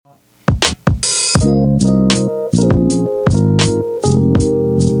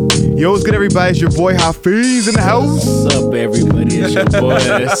Yo, what's good, everybody? It's your boy Hafeez in the house. What's up, everybody? It's your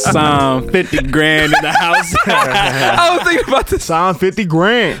boy Psalm 50 grand in the house. I was thinking about this. Psalm 50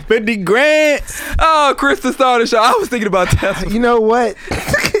 grand. 50 grand. Oh, Chris the Star of the Show. I was thinking about that. You know what?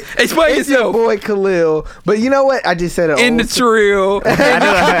 Explain It's your yourself. boy Khalil. But you know what? I just said it. In the trill. Coming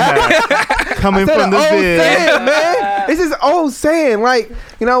Said from an the old vid. saying, man. It's just old saying. Like,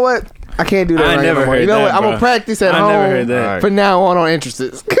 you know what? I can't do that I right never anymore. heard You know that, what? I'm bro. gonna practice at I home. never heard that. From now on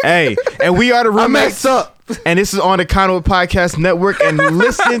interests. Hey, and we are the I roommates. messed up. And this is on the Conduit Podcast Network. And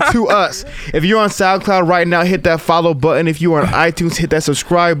listen to us. If you're on SoundCloud right now, hit that follow button. If you're on iTunes, hit that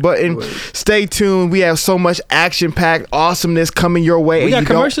subscribe button. Stay tuned. We have so much action-packed awesomeness coming your way. We and got you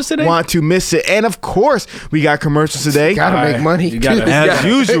commercials don't today? want to miss it. And of course, we got commercials today. Gotta All make right. money. You gotta- As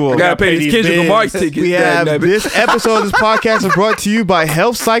usual. I gotta pay these Kendrick Lamar tickets. We have Damn, this episode of this podcast is brought to you by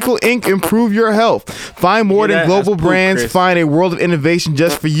Health Cycle Inc. Improve your health. Find more Yeah, than global that's cool, brands. Chris. Find a world of innovation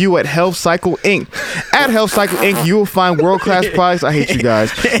just for you at Health Cycle Inc. At Health Cycle Inc., you will find world-class products. I hate you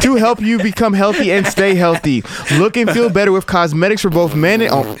guys. To help you become healthy and stay healthy. Look and feel better with cosmetics for both men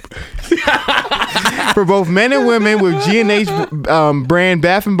and for both men and women with G&H brand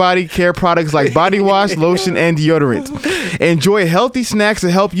bath and body care products like body wash, lotion, and deodorant. Enjoy healthy snacks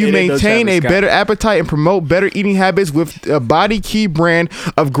to help you It ain't no maintain a Travis Scott. better appetite and promote better eating habits with a Body Key brand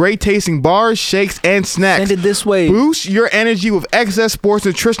of great tasting bars, shakes, and snacks. Send it this way. Boost your energy with excess sports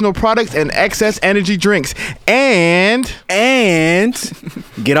nutritional products and excess energy drinks. And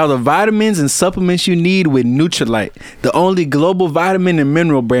get all the vitamins and supplements you need with Nutrilite, the only global vitamin and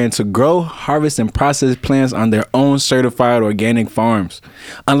mineral brand to grow, harvest, and process plants on their own certified organic farms.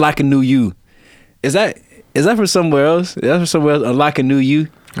 Unlock a new you. Is that for somewhere else? Is that for somewhere else? Unlock a new you.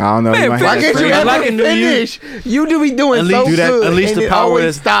 I don't know. Man, you might Why have can't to you free- ever Unlock a new you. finish? You do be doing so do that. good. Unleash and the it power.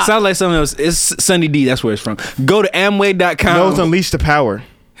 always stop. Sounds like something else. It's Sunny D. That's where it's from. Go to Amway.com. No, it's Unleash the Power.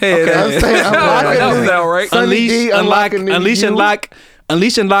 Hey, Okay, I'm saying, unlock a that new- sound right. Sunny D, unlock a new you. Unleash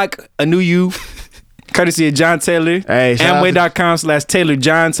a new you. Courtesy of John Taylor. Hey, shout out to- Amway.com/Taylor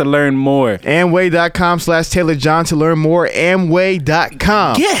John to learn more. Amway.com/Taylor John to learn more.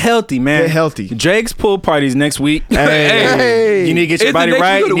 Amway.com. Get healthy, man. Get healthy. Drake's pool party's next week. Hey. You need to get your Is it body next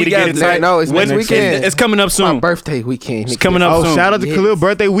right. week or You the need to get weekend? it tight. No, it's next weekend. It's coming up My soon. birthday weekend. It's coming up Oh, soon. shout out to Yes. Khalil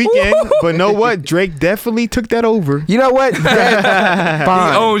birthday weekend. But know what? Drake definitely took that over. You know what? That, He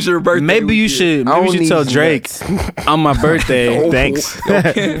fine. owns your birthday. Maybe you weekend. should. Maybe you Own should tell these Drake nuts. on my birthday. Thanks.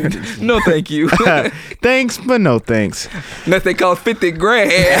 No, thank you. Thanks, but no thanks. Nothing costs 50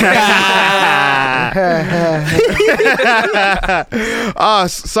 grand.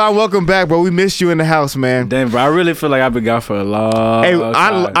 Son, welcome back, bro. We missed you in the house, man. Damn, bro. I really feel like I've been gone for a long Hey,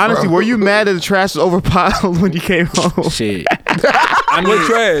 time. honestly, were you mad that the trash was overpiled when you came home? Shit. I What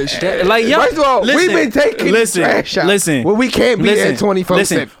trash? Like, yo, First of all, we've been taking listen, trash out. listen. Well, we can't be listen, there 24/7.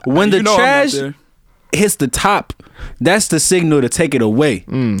 Listen, when You the know I'm not trash there. hits the top, that's the signal to take it away.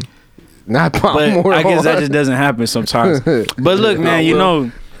 Not But more I guess that hard. just doesn't happen sometimes. But look, man, you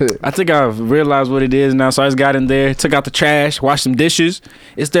know, I think I've realized what it is now. So I just got in there, took out the trash, washed some dishes.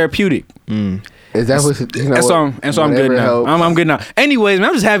 It's therapeutic. Is that what? You know That's what? all. That's all I'm good Whatever now. helps. I'm good now. Anyways, man,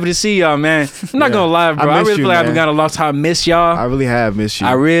 I'm just happy to see y'all, man. I'm not gonna lie, bro. I I miss really you, feel like I've been man. gone a long time. I miss I y'all. really have missed you.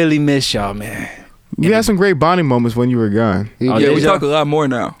 I really miss y'all, man. we had some great bonding moments when you were gone. Yeah, Oh, Yeah, we did talk a lot more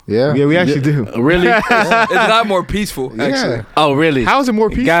now. yeah. Yeah, we actually do. Really? It's a lot more peaceful, actually. Oh, really? How is it more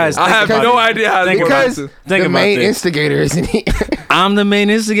peaceful? Guys, I have Think no about idea how to Think go about about Because this. Think the about main this. instigator isn't he? I'm the main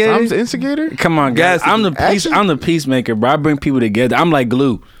instigator. I'm the instigator? Come on, guys. Gas- I'm the peace. Actually- I'm the peacemaker, bro. I bring people together. I'm like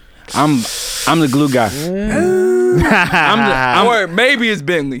glue. I'm the glue guy. Or maybe it's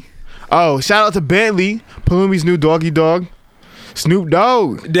Bentley. Oh, shout out to Bentley, Palumi's new doggy dog. Snoop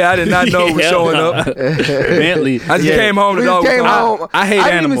Dogg. Yeah, I did not know it was showing up. Bentley. I just came home. The We dog just was came gone. home. I hate I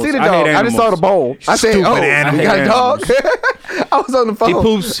didn't animals. even see the I hate dog. I just saw the animals. bowl. I said, Stupid "Oh, animal. we got a dog." I was on the phone. He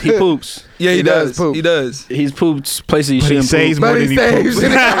poops. He poops. Yeah, he He does does. poop. He does. He's pooped places he But he shouldn't saves poop. more But than he he saves. poops.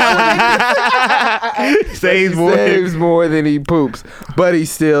 Saves He more. saves more than he poops, but he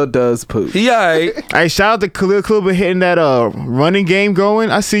still does poop. He alright. Hey, shout out to Khalil been hitting that running game going.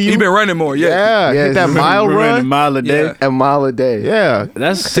 I see you. He been running more. Yeah. Yeah, Yes. hit that mile We're running a run. mile a day. Yeah. A mile a day. Yeah.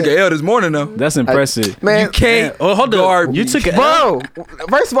 That's Took an L this morning though. impressive. Man, You can't. Oh, hold guard up. You me. took a bro.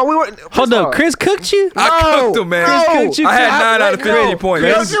 First of all, we were. Hold up. Chris cooked you. I cooked him, man. No. Chris cooked you. I had 9 out of 50 points.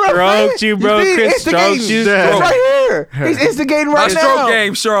 Chris stroked you, bro. Chris stroked you. He's right here. He's instigating My right now. stroke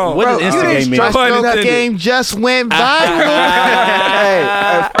game strong. What Bro, does you instigate didn't mean? trust Pun no- That intended. game just went viral.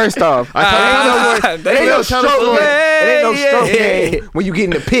 Hey, first off, it ain't no stroke game. It ain't no stroke game when you get in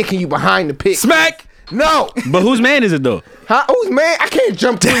the pick and you behind the pick. Smack. No. But whose man is it though? Huh? Who's man? I can't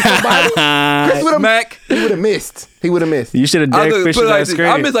jump to somebody. Chris would have Mac. He would have missed. He would have missed. You should have I Derek look, Fisher put it like that this. screen.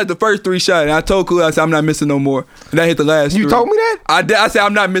 I missed like the first 3 shots, and I told Khalil, I said, I'm not missing no more. And I hit the last You 3. told me that? I said,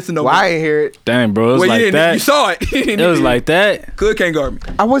 I'm not missing no Well, more. I ain't hear it. Damn, bro, it was Well, you like didn't. that. You saw it. It was like that. Khalil can't guard me.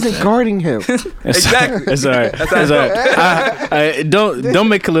 I wasn't guarding him. Exactly. It's all right. That's how It's it all right. Don't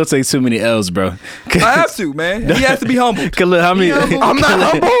make Khalil take too many L's, bro. I have to, man. He has to be humble. Khalil, how many? I'm not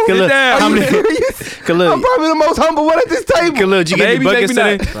humble. Khalil, Sit down. how Are you many? serious? Khalil, I'm probably the most humble one at this table. Khalil, did you get any Maybe, buckets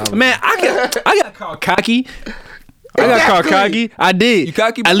maybe today? Man, I got called cocky. I got called Exactly. cocky. I did. You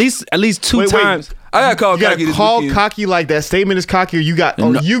cocky, At bro? least 2 Wait. times. I got called You cocky got this called weekend. cocky like that statement is cocky, or you got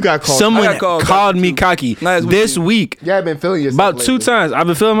No, you got called. Someone I got called called cocky me too. cocky Last this weekend. week. Yeah, I've been feeling yourself About 2 lately. times. I've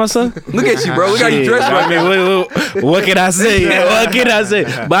been feeling myself. Look at you, bro. Look how you Shit, dress right I now. mean, what can I say? What can I say?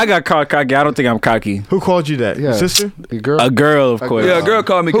 But I got called cocky. I don't think I'm cocky. Who called you that? Yeah. Sister? The girl. A girl, of course. Yeah, a girl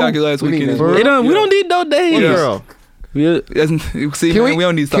called me Who? cocky last We need weekend. that. We don't need no days. What Yeah. girl? We- See, man, we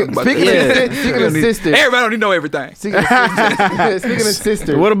don't need to talk about Speaking that. of, speaking of sisters. Everybody don't need to know everything. Speaking of sisters. Speaking of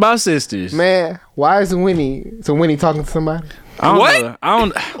sisters. What about sisters? Man, why is Winnie talking to somebody? I don't What? know. I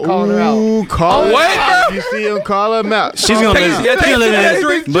don't. Calling her out. Ooh, call her what, out. bro? You see him, call him out. She's gonna Take let a- take a sip of that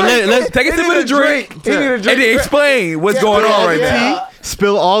drink. But let's Take a sip of the drink. He need a And drink. then explain what's going on right now.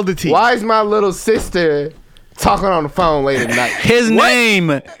 Spill all the tea. Why is my little sister talking on the phone late at night? his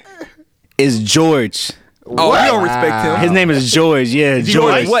name is George. Oh, What? you don't respect him. His name is George. Yeah, He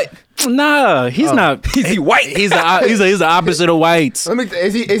George. white? What? Nah, he's not. Is he white? He's the opposite of whites. Let me.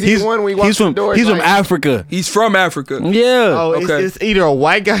 Is he He's the one when he walks he's through from the door? he's from like, Africa. He's from Africa. Yeah. Oh, Okay. it's either a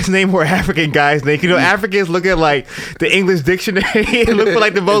white guy's name or an African guy's name. You know, Africans look at like the English dictionary and look for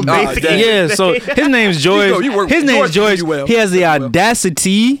like the most Nah, basic. that- Yeah, so his name's George. You work- His name's George George. do well. He has the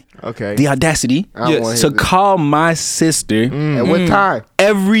audacity, Okay. the audacity I don't Yes. want to his- call my sister At what time?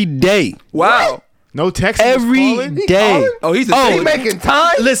 every day. Wow. No text. Every day. calling? Oh, he's a Oh, He making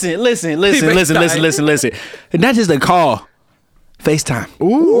time? Listen. makes time. Not just a call. FaceTime.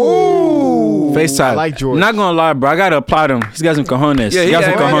 Ooh. FaceTime. I like George. Not gonna lie, bro. I gotta applaud him. He's got some cojones. Yeah, he got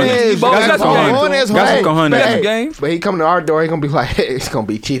some got- cojones. He He got got some some cojones. cojones. Got some cojones. Hey, Hey, game. but he coming to our door. He gonna be like, hey, it's gonna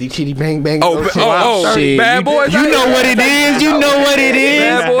be chitty bang bang. Oh, shit. Shit, bad you- boys. You out know here. what it is. You know what it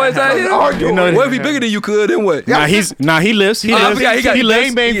Bad is. boys out here. Our door. You know- What if he bigger than you could? Then what? Nah, he lives. He I lives. forgot he got He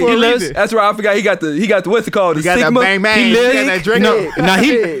lives. bang bang for He a lives. reason. That's right. I forgot he got the what's it called? The You got that Sigma. bang bang. He You lives. got that Draco. No,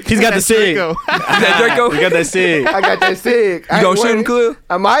 he's got the sig. Draco. That Draco. He got that sig. I got that sig. You gonna shoot him, Khalil?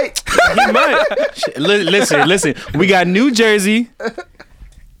 I might. He might. Listen. We got New Jersey,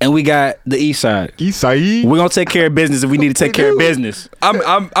 and we got the East Side. Isai. We're gonna take care of business if we need to take We care of do. business. I'm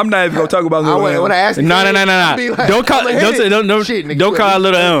not even gonna talk about Lil Wayne. When I ask you, No. I'll be like, Don't call. I'ma hit it. Don't Shit, nigga, don't call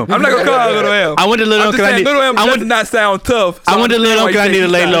Little M. I'm not gonna call out Lil M. I went to Little M I'm just because I saying need. Lil M I does went. not sound tough. so I went to I'm Little M saying because I why need you to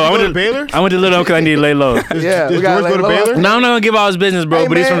think lay he low. I sound- went go to to Baylor? I went to Little M because I need to lay low. Yeah, we Does got George go to Baylor? No, I'm not gonna give all his business, bro. Hey,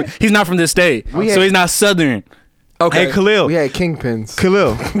 but man. he's not from this state, We so had- he's not Southern. Okay. Hey, Khalil. We had kingpins.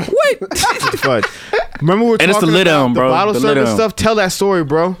 Khalil. What? Fudge. Remember we were And it's the talking Lit about M, the bro. bottle The Lit service M. stuff. Tell that story,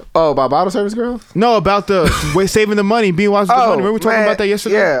 bro. Oh, about bottle service girls? No, about the saving the money, being wise with the money. Remember we were talking man, about that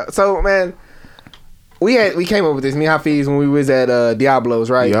yesterday? Yeah. So man, we came up with this. Me and Hafeez when we was at Diablo's,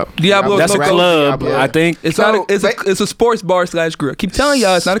 right? Yep. Diablo's That's a no club, Diablo. I think. It's So, not. It's a sports bar / grill. Keep telling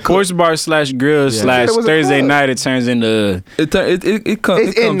y'all it's not a club. Sports bar / grill / It was a Thursday club. night. It turns into It comes.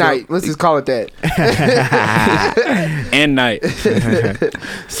 It's in night. Let's just call it that. and night.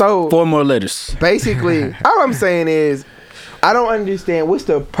 So 4 more letters. basically, all I'm saying is, I don't understand what's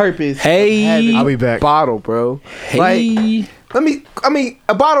the purpose. Hey. of having I'll be back. Bottle, bro. Hey. Like, I mean,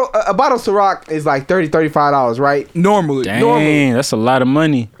 a bottle Ciroc is like $30-$35, right? Normally. Dang, that's a lot of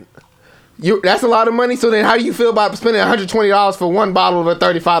money. That's a lot of money. So then, how do you feel about spending $120 for one bottle of a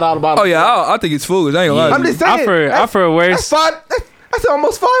 $35 bottle? Oh yeah, I think it's foolish. I ain't gonna lie. I'm to you. just saying. I for worse. That's fine. That's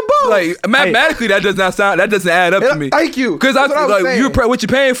almost $5. Like mathematically, that doesn't add up to me. Thank you. Because That's what I'm like saying. what you're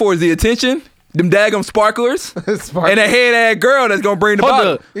paying for is the attention, them daggum sparklers, Sparkler. and a head ass girl that's gonna bring the Hold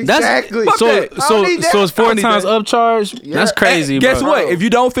bottle. up. Exactly. That's, so Fuck that. I so don't need that. so it's I don't 4 need times that. upcharge. Yeah. That's crazy, And bro. guess what? If you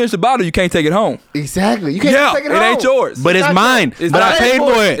don't finish the bottle, you can't take it home. Exactly. You can't Yeah, take it it home. ain't yours. But it's not mine. It's But not. I paid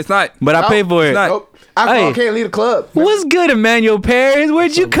for it. It's not. But I No, paid for it. it's not. Nope. Alcohol Hey. can't leave the club. What's good, Emmanuel Paris?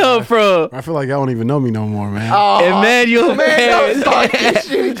 Where'd you come from? I feel like y'all don't even know me no more, man. Emmanuel Man, don't Paris. start this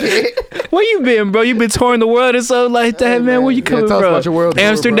shit again. Where you been, bro? You been touring the world or something like that, Hey, man? Where you man. coming Yeah, tell us from? about your world tour, bro.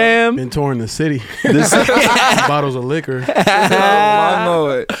 Amsterdam. Been touring the city. This- Bottles of liquor. Oh, my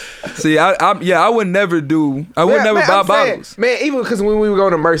Lord. See, I would never do. I would never buy I'm saying, bottles. man, even because when we were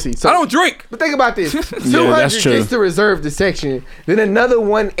going to Mercy. So, I don't drink. But think about this. 200 that's true. just to reserve the section. Then another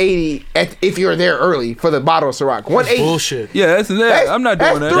 180 if you're there early. barely for the bottle of Ciroc. 180. Bullshit. Yeah, that's that. I'm not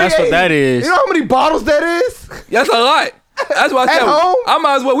doing that. That's what that is. You know how many bottles that is? That's a lot. That's why I said home? I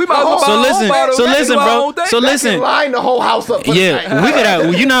might as well. We might as well. So buy our own listen, bottles. so We listen, do our bro. own thing. So listen. Line the whole house up. For the night. Yeah, we could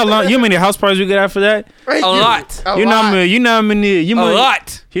have. You know how long? You know how many house parties we could have for that? Thank A you. lot. A You know lot. how many? You know how many? You A know,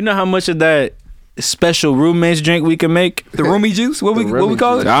 lot. You know how much of that special roommates drink we can make? The roomie juice. What we roomie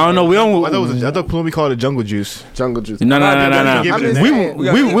call juice. it? I don't know. We don't. I thought Plumie called it jungle juice. Jungle juice. No. I'm just We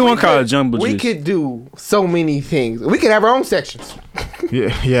saying, won't call it jumbo we juice. could do so many things. We could have our own sections.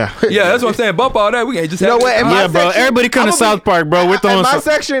 Yeah. Yeah, that's what I'm saying. Bump all that. We can't just You know have what? it. In my Yeah, bro. section, Everybody come to I'ma be- South Park, bro. We're In throwing my some.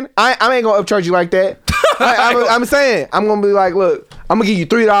 section, I ain't gonna upcharge you like that. I'm saying I'm gonna be like, look, I'm gonna give you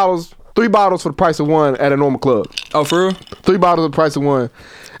 $3, 3 bottles for the price of one at a normal club. Oh, for real? 3 bottles for the price of one.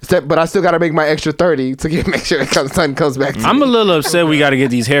 But I still gotta make my extra 30 to make sure something comes back to I'm me. a little upset. We got to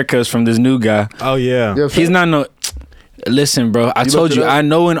get these haircuts from this new guy. Oh yeah. You know what I'm He's saying? not no. Listen, bro. I told looked you. it up? I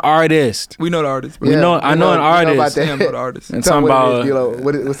know an artist. We know the artist. Bro. I know an you know artist. about that. Damn, know the artist. And Tell talking me about.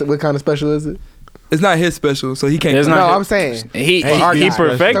 what it is, what kind of special is it? It's not his special, so he can't. It's come. not No, his- I'm saying He our he guy.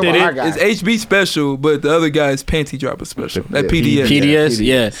 perfected Talking about our it. guy. It's HB special, but the other guy is Panty Dropper special. That Yeah, PDS. PDS,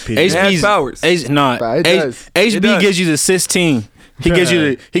 yeah. It has powers. No, It does. HB It does. gives you the 16. He gives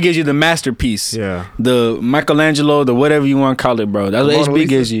you the masterpiece. Yeah. The Michelangelo, the whatever you want to call it, bro. That's what Mona HB Lisa.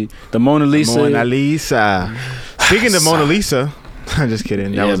 gives you. The Mona Lisa. Mona Lisa. Speaking of Mona Lisa, I'm just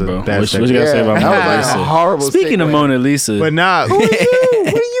kidding. That Yeah, was a bro. bad What you segue. gotta say about that was Mona like a Lisa? horrible. Speaking of segue. Mona Lisa, But nah, Who are you?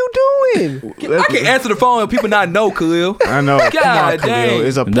 What are you doing? I can answer the phone and people not know, Khalil. I know. Come on, God Khalil. dang.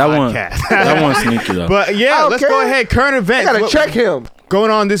 It's a that one, podcast. that one sneaky though. But yeah, let's Okay. go ahead. Current I events. gotta What- check him. Going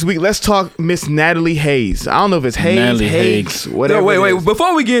on this week. Let's talk Miss Natalie Hage. I don't know if it's Hayes, Natalie Higgs, Hage. whatever. No, wait. it is.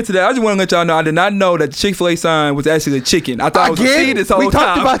 Before we get into that, I just want to let y'all know I did not know that the Chick-fil-A sign was actually a chicken. I thought it was a Again? seed this whole We time.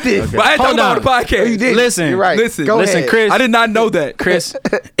 talked about this. But I ain't talking Hold about on the podcast. Oh, you did. Listen, You're right. listen, Go listen, ahead. Chris. I did not know that. Chris,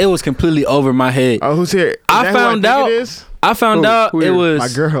 it was completely over my head. Oh, who's here? Is I that who found think out. It is? I found Who? out Who it is? was. My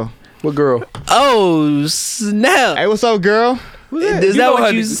girl. What girl? Oh snap! Hey, what's up, girl? Is that know what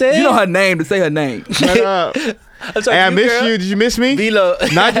her- you said? You know her name to say her name. What up? Hey, I missed you. Did you miss me? Velo.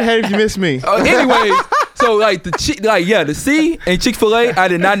 Nod your head if you missed me. Anyway, so like the C and Chick-fil-A, I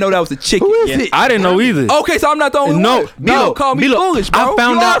did not know that was a chicken. Who is it? I didn't know either. Okay, so I'm not the only No, one. Don't call me Bilo, foolish, bro. I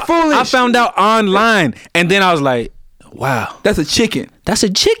found You are out. foolish. I found out online, and then I was like, "Wow, That's a chicken. that's a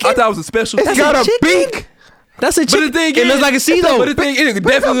chicken. I thought it was a special. That's chicken. a beak. That's a But chicken. the thing It is, looks like a C though. But the thing is, it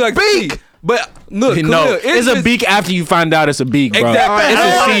definitely like a C. But look, No, Khalil, it's a just- beak after you find out it's a beak, bro. Exactly. All right, It's I a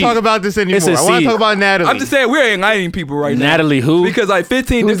don't want C. to talk about this anymore. It's a I want C. to talk about Natalie. I'm just saying we're enlightening people right now. Natalie who? Because like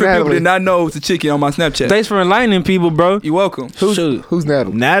 15 Who's different people Natalie? did not know it was a chicken on my Snapchat. Thanks for enlightening people, bro. You're welcome. Shoot. Who's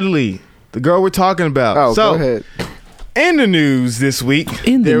Natalie? Natalie, the girl we're talking about. Oh, so, go ahead. in the news this week,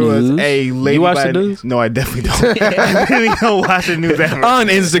 In the there was news? a lady. You watch by the news? No, I definitely don't. I really don't watch the news ever. On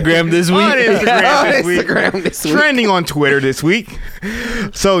Instagram this week. On Instagram this week. Instagram this week. Trending on Twitter this week.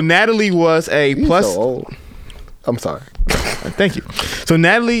 So Natalie was a You're plus. so old. I'm sorry. Thank you. So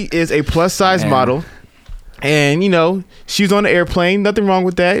Natalie is a plus size Man. model, and you know she's on the airplane. Nothing wrong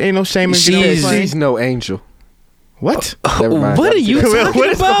with that. Ain't no shame in getting on the She's- plane. She's no angel. What? Never mind. What are you Khalil, talking what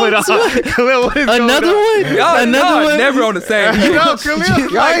is going about? on? Khalil, what is Another going on? one? Y'all, Another y'all one? never on the same. No, Khalil,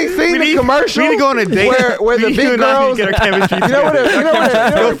 Y'all ain't seen the commercial We need to go on a date where the Me, big you and I need girls. to get our chemistry You know what?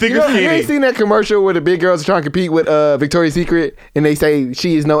 together. Go figure You skating. ain't seen that commercial where the big girls are trying to compete with Victoria's Secret, and they say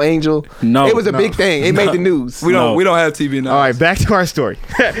she is no angel. No. It was a No. big thing. It made the news. We don't. No. We don't have TV now. All right, back to our story.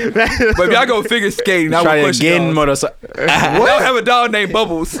 But if y'all go figure skating, I Try would question again, y'all. motorcycle. Y'all have a dog named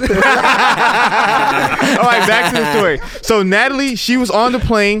Bubbles. All right, back to the story. So Natalie, she was on the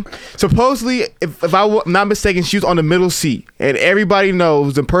plane. Supposedly, if I'm not mistaken, she was on the middle seat, and everybody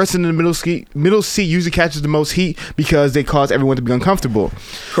knows the person in the middle seat usually catches the most heat because they cause everyone to be uncomfortable.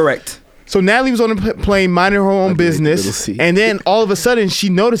 Correct. So Natalie was on the plane minding her own middle business, seat. and then all of a sudden she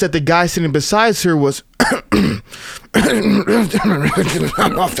noticed that the guy sitting beside her was, you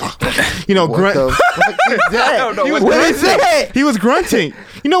know, What the fuck is that? I don't know what What is that? He was grunting.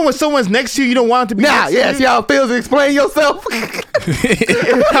 You know when someone's next to you, you don't want him to be Nah, next to yes, you? y'all feels explain yourself. Khalil,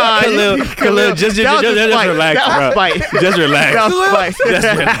 just That was a spite. relax, That was bro. spite. Just relax. That was spite.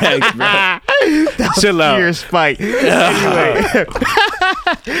 Just relax, bro. Chill out. Pure spite. Anyway,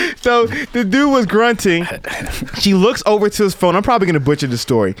 so the dude was grunting. She looks over to his phone. I'm probably gonna butcher the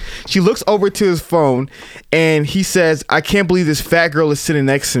story. She looks over to his phone, and he says, "I can't believe this fat girl is sitting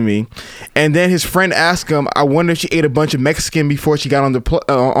next to me." And then his friend asked him, "I wonder if she ate a bunch of Mexican before she got on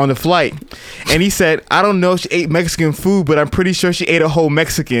the flight." And he said, "I don't know if she ate Mexican food, but I'm pretty sure she ate a whole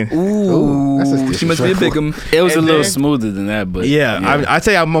Mexican." Ooh, That's she must be a bigum. It was a And little then- smoother than that, but Yeah, I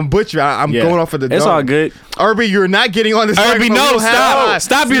tell you, I'm a butcher. I'm Yeah. going off of the It's dome. all good. Irby, you're not getting on this. Irby, microphone. no, We don't have stop. time.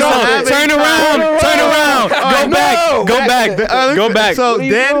 Stop No, Turn around. Go back. So What are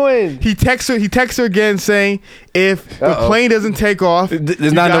you then doing? he texts her again saying, if the plane doesn't take off,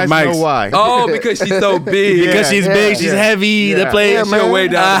 There's not enough mics. know why. Oh, because she's so big. Because she's big, she's heavy. The play Yeah, man. way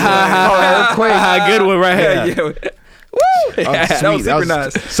down. Good one right here. Yeah. Woo! That was Sweet.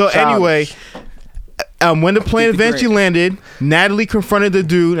 synchronized. So anyway, when the plane eventually landed, Natalie confronted the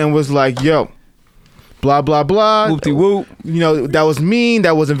dude and was like, yo, blah, blah, blah. Whoopty whoop. You know, that was mean.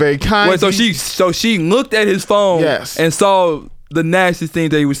 That wasn't very kind. Wait, so she looked at his phone and saw the nastiest things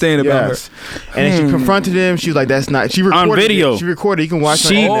that he was saying about her. And then she confronted him. She was like, that's not. She recorded On video. She recorded. You can watch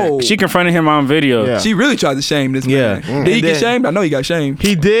it. She confronted him on video. Yeah. She really tried to shame this man. Did he get shamed? I know he got shamed.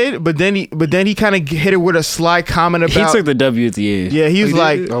 He did, but then he kind of hit her with a sly comment about. He took the W at the end. Yeah, he was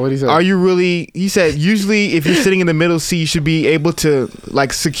like, what'd he say? are you really, he said, usually if you're sitting in the middle seat, you should be able to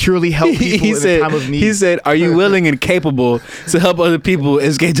like securely help people in a time of need. He said, are you willing and capable to help other people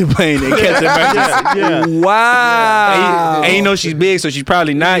escape the plane and catch emergency? Yeah. Wow. And you know she's big, so she's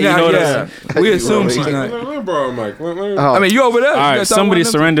probably not. You know what I'm saying? We assume she's not. Let me borrow a mic. I mean, you over there. All right, somebody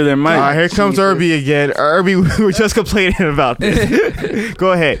surrender their mic. All right, here comes Irby again. Irby, we were just complaining about this.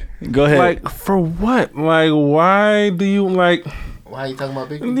 Go ahead. Go ahead. Like, for what? Like, why do you like? Why are you talking about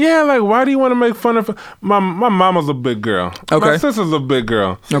big? Yeah, like, why do you want to make fun of my mama's a big girl. Okay. My sister's a big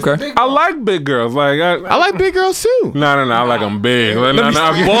girl. Okay. I like big girls. Like, I like big girls too. No, I like them big. Like,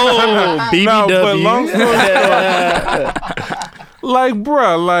 Whoa, BBW. No, but long story like,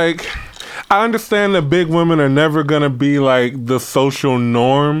 bruh, like, I understand that big women are never gonna be like the social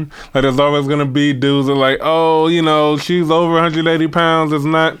norm. Like, there's always gonna be dudes that are like, oh, you know, she's over 180 pounds. It's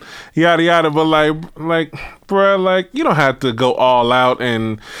not yada yada. But like, bruh, like, you don't have to go all out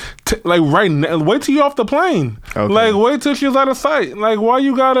and like right now. Wait till you're off the plane. Okay. Like, wait till she's out of sight. Like, why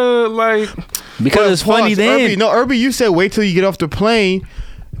you gotta like? Because it's funny then. Irby, you said wait till you get off the plane,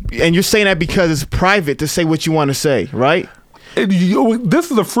 and you're saying that because it's private to say what you want to say, right? This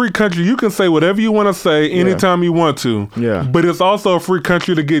is a free country. You can say whatever you want to say anytime you want to. Yeah. But it's also a free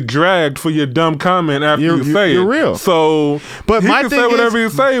country to get dragged for your dumb comment after you say it. You're real. So, but he my can thing say whatever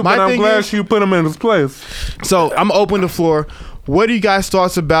is, you say, but I'm glad you put him in his place. So I'm open the floor. What are you guys'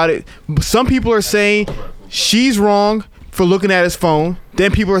 thoughts about it? Some people are saying she's wrong for looking at his phone.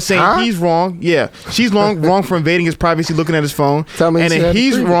 Then people are saying he's wrong. Yeah, she's wrong for invading his privacy, looking at his phone. And then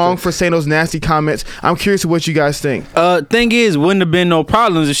he's wrong for saying those nasty comments. I'm curious what you guys think. Thing is, wouldn't have been no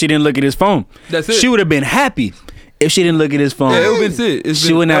problems if she didn't look at his phone. That's it. She would have been happy if she didn't look at his phone. Yeah, it would have been it.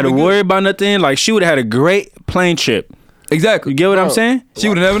 She wouldn't have to worry about nothing. Like, she would have had a great plane trip. Exactly. You get what I'm saying? She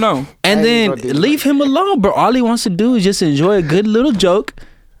would have never known. And then leave him alone, bro. All he wants to do is just enjoy a good little joke.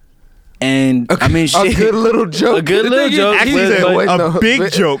 And I mean, a good little joke. A good little joke. A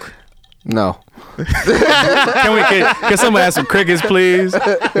big joke. No. Can someone have some crickets, please?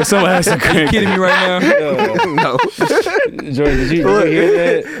 Can someone have some crickets? Are you kidding me right now? No. Jordan, did you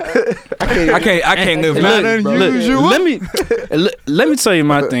hear that? I can't live Look, let me tell you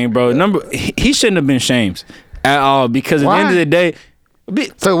my thing, bro. He shouldn't have been shamed at all, because at the end of the day.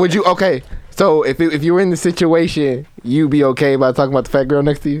 So would you? Okay. So if you were in the situation, you'd be okay about talking about the fat girl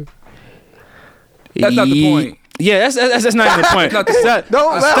next to you? That's not the point. Yeah, that's not even the point. That's not the point.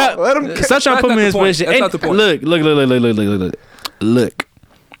 Don't let him. Stop trying to put me in this position. That's not the point. Look.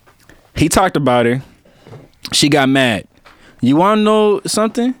 He talked about her. She got mad. You want to know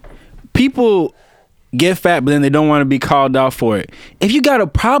something? People get fat, but then they don't want to be called out for it. If you got a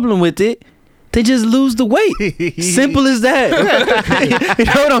problem with it, they just lose the weight. Simple as that. You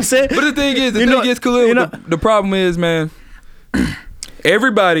know what I'm saying? But the thing is, Khalil, the problem is, man,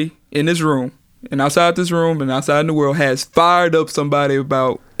 everybody in this room and outside this room and outside in the world has fired up somebody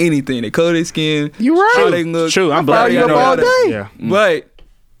about anything. They color their skin. You right. How they look. True. I'm glad you up all day. Yeah. But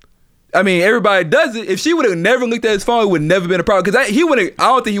I mean, everybody does it. If she would have never looked at his phone, it would never been a problem. Because I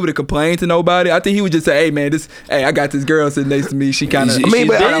don't think he would have complained to nobody. I think he would just say, "Hey, man, I got this girl sitting next to me. She kind of." I mean,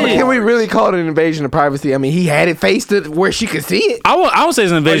 but can we really call it an invasion of privacy? I mean, he had it faced it where she could see it. I won't say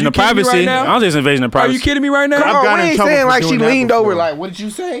it's an invasion of privacy. I don't think it's an invasion of privacy. Are you kidding me right now? Come on, we ain't saying like she leaned over. Like, what did you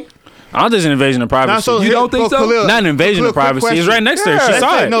say? I don't think it's an invasion of privacy. You don't think so? Not an invasion of privacy. It's right next to her. She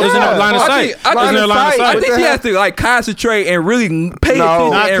saw it. It was in her line of sight. I think she has to like concentrate and really pay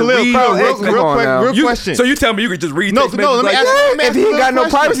attention and read. Real question. So you tell me you could just read No, let me ask you. If he ain't got no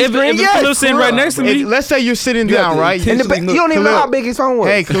privacy screen, if Khalil's sitting right next to me, let's say you're sitting down, right? You don't even know how big his phone was.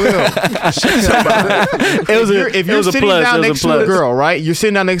 Hey, Khalil. If you're sitting down next to a girl, right? You're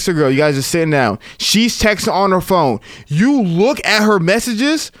sitting down next to a girl. You guys are sitting down. She's texting on her phone. You look at her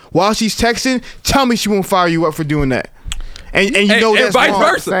messages while she's texting. Tell me she won't fire you up for doing that. And you know that's vice wrong.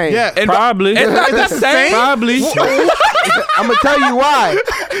 versa. Same. Yeah. And Probably. It's not the same. Probably. I'm gonna tell you why.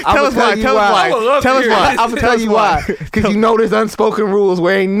 Tell us why. Tell us I would why. love Tell to us hear why. this. I'm gonna tell you why. Because you know there's unspoken rules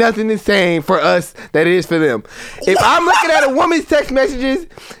where ain't nothing the same for us that it is for them. If I'm looking at a woman's text messages,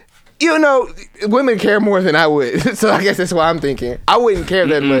 you know, women care more than I would. So I guess that's why I'm thinking. I wouldn't care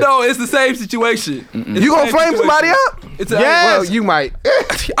that much. No, it's the same situation. It's You the gonna same flame somebody situation. up? It's Well, you might.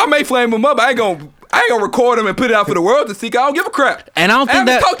 I may flame them up. I ain't gonna record them and put it out for the world to see. I don't give a crap. And I don't think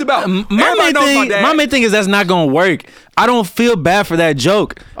that talked about. My Everybody knows my dad. main thing is that's not gonna work. I don't feel bad for that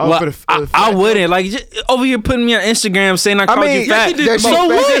joke. Oh, Well, for the I fat wouldn't like just over here putting me on Instagram saying I called mean, you yeah, fat. she did the So most. She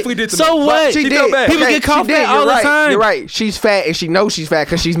what? definitely did the So most. what? She felt bad. People get caught She did. fat all You're the right. time. You're right. She's fat and she knows she's fat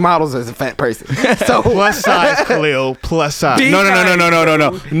because she's models as a fat person. So Plus size, Khalil. Plus size. Big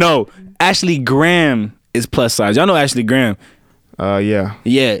No. Ashley Graham is plus size. Y'all know Ashley Graham. Yeah.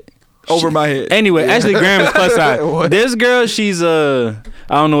 Yeah. Over my head. Anyway, Ashley Graham is plus size. This girl, she's I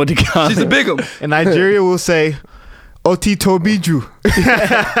don't know what to call her. She's a big one. In Nigeria, we'll say, Oti Tobiju.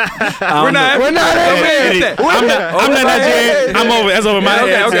 We're not. we're not that. I'm not Nigerian. I'm over. That's over my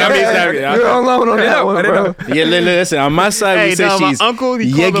head. Okay. you're alone on that one, bro. Yeah, listen. On my side, Hey, we say no, my she's uncle,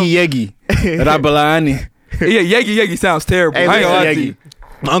 he called Yegi Rabalani. Yeah, Yegi sounds terrible. Hey, I ain't gonna lie to listen, you.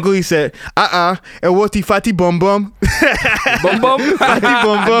 My uncle, he said, Ewoti Fati Bum Bum. Bum bum. Fati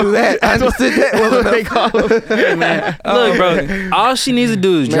Bum Bum. I understood that. That's what they call him. Look, bro. All she needs to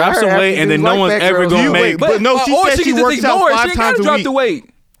do is Man, drop I some heard weight, and then no Africans one's like ever fat gonna girls. make. But no, she or said she can just works out ignore it. 5 She ain't times gotta a drop week. the weight.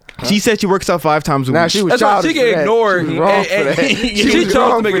 She said she works out 5 times a Now week. she was That's why childish she can for that. ignore She was it. wrong for that. She was chose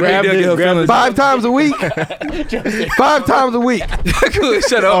wrong to make a for big that. deal. Get her feelings. 5 times a week. 5 times a week.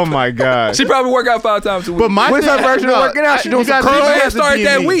 Shut up. Oh my God. She probably work out 5 times a week. But my What's thing- her version of no, working out? She doing you some guys- you curls? gotta start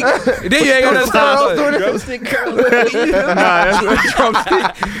that D&D. week. Then you ain't got to stop.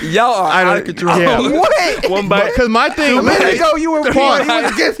 Y'all are out of control. Yeah. What? One bite. Because my thing, A minute ago you were born. You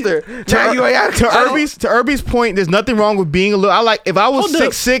was against her. Now you ain't out of to control. Irby's point, there's nothing wrong with being a little. I like if I was Hold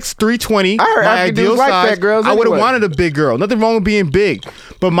up. 6'6", 320, I heard my African ideal dudes like size, fat girls I would have anyway. wanted a big girl. Nothing wrong with being big,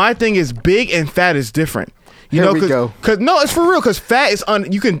 but my thing is big and fat is different. You Here know, we go. Cause no, it's for real. Cause fat is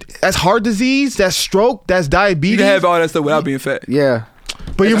that's heart disease, that's stroke, that's diabetes. You can have all that stuff without being fat. Yeah.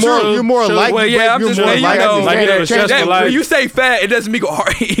 but you're true. more True. like. Well, yeah, I'm you're just more letting you like- know. Like you have a stressful life. When you say fat, it doesn't mean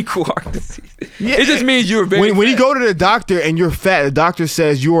equal heart disease. It just means you're very When you fat. go to the doctor and you're fat, the doctor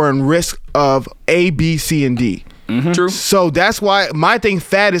says you are in risk of A, B, C, and D. True. So that's why my thing,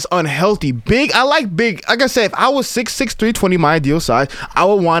 fat is unhealthy. Big, I like big. Like I said, if I was 6'6", 320, my ideal size, I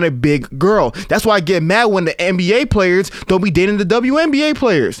would want a big girl. That's why I get mad when the NBA players don't be dating the WNBA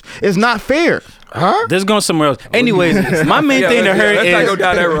players. It's not fair. Huh? This going somewhere else. Anyways, my main thing to her let's not go is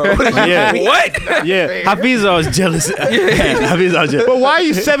down that road. Yeah. What? yeah. Hafeez always jealous. Hafeez always jealous. But why are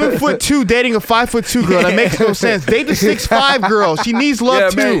you 7'2" dating a 5'2" girl? That makes no sense. Date the 6'5" girl. She needs love Yeah,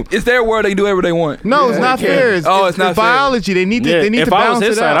 too. man. It's their world. They can do whatever they want. No, it's not fair. It's not fair. biology. They need to. Yeah, They need if to I balance was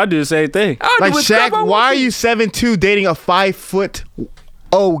his it side, out. I'd do the same thing. I'll do Like what stuff I Shaq, want why are to. you 7'2" dating a 5'0"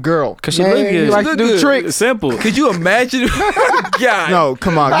 girl? Cause she Man, look you good. like to Look do good. tricks. Simple. Could you imagine? God. No,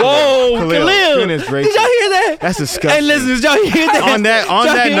 come on. Whoa, Khalil. Khalil. Goodness Did gracious. y'all hear that? That's disgusting. Hey, listen, did y'all hear that? on that Did y'all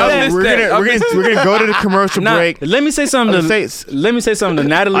hear note, that? we're gonna go to the commercial Nah, break. let me say something. I'm To, say- let me say something to Are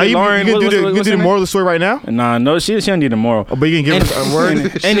Natalie you Lauren. gonna do what's the her name? moral of the story right now? Nah, no, she don't need a moral. Oh, but you can give us a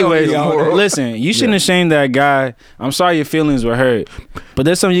word. Anyways, moral. listen, you shouldn't have shamed that guy. I'm sorry your feelings were hurt, but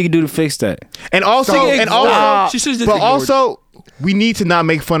there's something you can do to fix that. And also, She should've just but ignored also, we need to not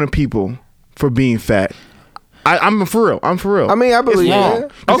make fun of people for being fat. I'm for real. I'm for real. I mean, I believe it's wrong.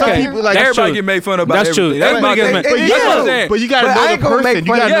 it. Some Okay. people, like, Everybody true. get made fun of about That's true. everything. That's my Everybody thing. gets But It you, That's what I'm is. saying. but you gotta But I know ain't the gonna person. make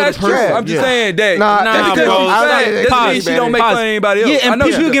You fun gotta of- know Yeah, the that's true. person. I'm just Yeah. saying that. Nah, Just that's because cool. you I fat like it. doesn't mean she don't make Pause. fun of anybody else. Yeah, I and know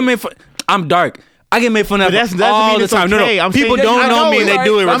people that. get made fun. I'm dark. I get made fun of But that doesn't all mean the it's time. okay. No, I'm people saying- don't I know know, me and they right?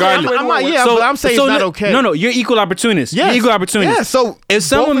 do it I'm regardless. but I'm saying it's not okay. No, you're equal opportunist. Yes. You're equal opportunist. Yeah, so if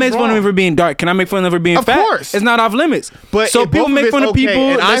someone both is makes fun of me wrong. for being dark, can I make fun of her for being Of fat? course. It's not off limits. But so if people both make it's fun of okay, people.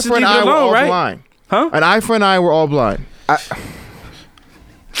 an eye Let's just for an leave it eye, we're alone, all right? blind. Huh? An eye for an eye, we're all blind.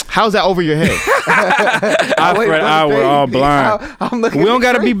 How's that over your head? Eye for an eye, we're all blind. I'm looking We don't at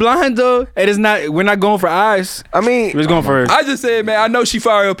gotta the be tree. blind though. It is not. We're not going for eyes. I mean, We're just going for. I just said, man, I know she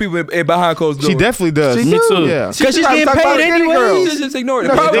fire up people in behind closed doors. She definitely does. She Me do. too. Yeah. Because she's probably getting talk about paid skinny girls. anyway. Just ignore it.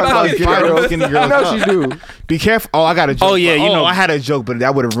 No, Probably she about probably skinny fire girls. up skinny girls. I know she do. Be careful. Oh, I got a joke. Oh, yeah, you know. I had a joke, but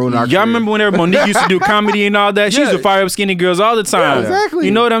that would have ruined our Y'all career. remember whenever Monique used to do comedy and all that? She used to Yeah. fire up skinny girls all the time. Yeah, exactly.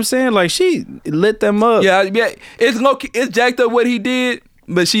 You know what I'm saying? Like she lit them up. Yeah, it's jacked up what he did,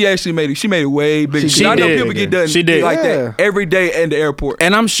 but she actually made it. She made it way bigger. She I know did. people get done She did. like Yeah. that every day in the airport.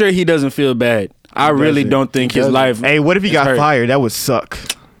 And I'm sure he doesn't feel bad. I really doesn't. don't think He his doesn't. life. Hey, what if he is got hurt. fired? That would suck.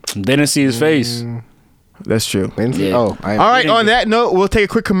 They didn't see his face. That's true. Yeah. All right, on that note, we'll take a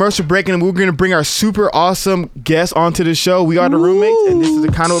quick commercial break and we're going to bring our super awesome guests onto the show. We are the roommates, and this is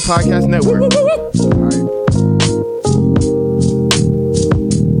the Conduit Podcast Network.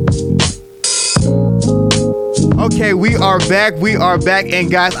 Okay, we are back.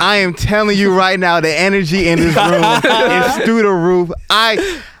 And guys, I am telling you right now, the energy in this room is through the roof.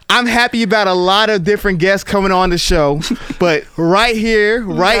 I'm happy about a lot of different guests coming on the show, but right here,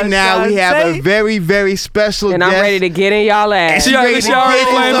 right now, we have a very, very special and guest. I'm ready to get in y'all ass. She already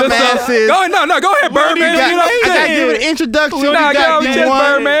flamed us up. Go ahead, Birdman. I got to give an introduction. We got the one,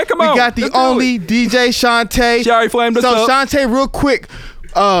 Birdman. Come on. We got the only DJ Shante. She already flamed us up. So Shante, real quick.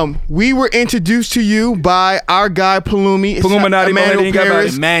 We were introduced to you by our guy Palumi.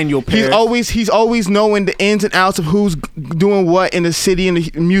 Emmanuel Paris. He's always knowing the ins and outs of who's doing what in the city and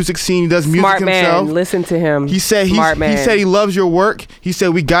the music scene. He does music Smart himself. Man, listen to him. He said he said he loves your work. He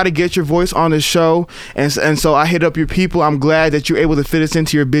said we got to get your voice on the show, and so I hit up your people. I'm glad that you're able to fit us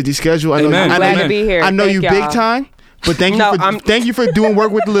into your busy schedule. I'm glad to be here. I know you big time, but thank you for doing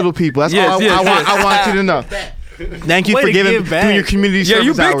work with the little people. That's all I want you to know. Thank you for doing your community service. Yeah,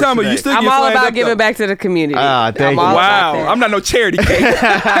 you big time, but you still. I'm all about giving back to the community. Thank you. Wow, I'm not no charity case.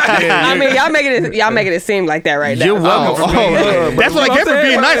 I mean, y'all making it seem like that right now. You're welcome. That's what I get for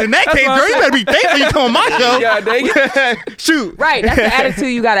being nice. In that case, girl, you better be thankful you come on my show. Yeah, dang it. Shoot. Right, that's the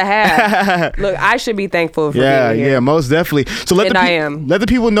attitude you gotta have. Look, I should be thankful for being here. Yeah, most definitely. So let the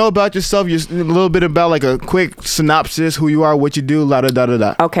people know about yourself. Just a little bit about like a quick synopsis, who you are, what you do, la da da da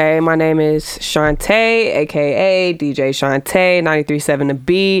da. Okay, my name is Shante, aka DJ Shante, 93.7 The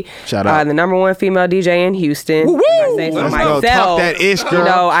Beat. Shout out. The number one female DJ in Houston. Woo-woo! I say so myself. Talk that ish, girl. You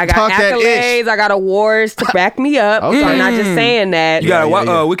know, I got accolades, I got awards to back me up. So I'm not just saying that. You got a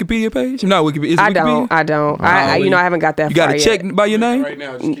Wikipedia page? Not Wikipedia. I don't. I haven't got that far yet. You got to check by your name? Right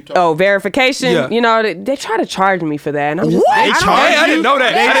now, just keep talking. Oh, verification? Yeah. You know, they try to charge me for that. And I'm just What? like, I didn't know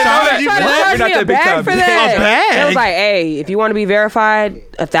that. They tried to charge me a bag for that. A bag? It was like, hey, if you want to be verified,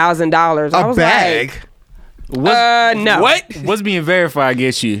 $1,000. I was bag? No. What? What's being verified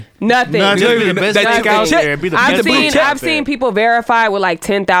against you? Nothing. Be the best thing out there. Be the best thing out I've seen people verified with like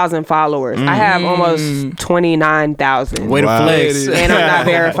 10,000 followers. I have almost 29,000. Way to flex. And I'm not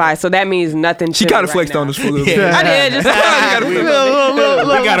verified, so that means nothing. She kind of flexed on us for a little bit. I did. Just we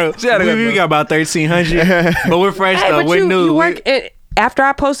got about 1,300, but we're fresh though. We're new. You work after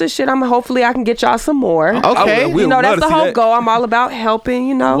I post this shit, hopefully I can get y'all some more. Okay. You know, that's the whole goal. I'm all about helping,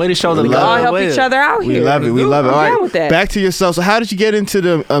 you know. Way to show the we all help each other out here. We love it. All I'm right. down with that. Back to yourself. So how did you get into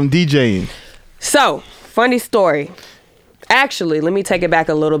the DJing? So, funny story. Actually, let me take it back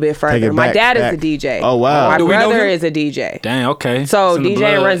a little bit further. My dad is a DJ. Oh, wow. My Do we know brother him? is a DJ. Dang, okay. So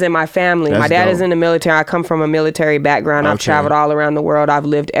DJing runs in my family. That's my dad dope. is in the military. I come from a military background. I've traveled all around the world. I've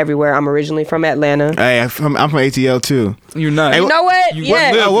lived everywhere. I'm originally from Atlanta. Hey, I'm from ATL too. You're not. You know what?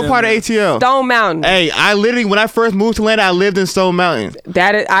 Yeah. What part of ATL? Stone Mountain. Hey, I literally, when I first moved to Atlanta, I lived in Stone Mountain.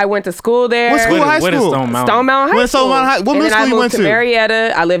 I went to school there. What school? High What is school? Stone Mountain? Stone Mountain High What School. middle And then school I you went moved to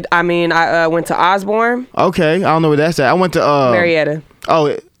Marietta. I went to Osborne. Okay, I don't know where that's at. I went to Marietta. Oh,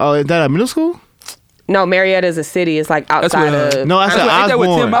 is that a middle school? No, Marietta is a city. It's like outside of. No, I said Ain't that what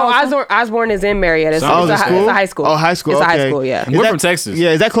Osborne. Tim Osborne is in Marietta. It's, Oh, it's, the a, school? it's a high school. Oh, high school. It's a okay. high school. Yeah. We're from Texas. Yeah,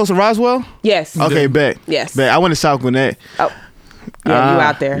 is that close to Roswell? Yes. Okay, bet. Yes. Bet. I went to South Gwinnett. Oh. Yeah, you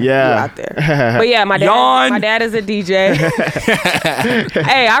out there. Yeah. You out there. But yeah, my dad is a DJ.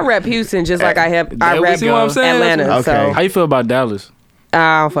 Hey, I rep Houston just like I rep See what I'm saying? Atlanta. Okay. So How you feel about Dallas?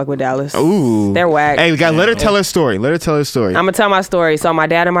 I don't fuck with Dallas. Ooh. They're whack. Hey, let her tell her story. I'm gonna tell my story. So my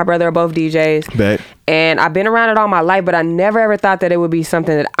dad and my brother are both DJs. Bet. And I've been around it all my life, but I never ever thought that it would be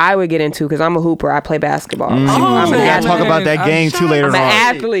something that I would get into because I'm a hooper. I play basketball. I'm an We're gonna athlete. talk about that game too later I'm on.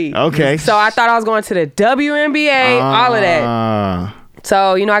 an athlete. Okay. So I thought I was going to the WNBA, all of that.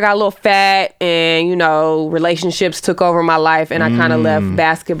 So, I got a little fat and, relationships took over my life and I kind of left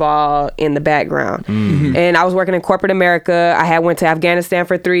basketball in the background. And I was working in corporate America. I went to Afghanistan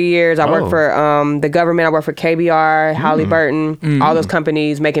for 3 years. I worked for the government. I worked for KBR, Halliburton, all those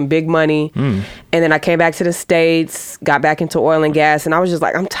companies making big money. And then I came back to the States, got back into oil and gas. And I was just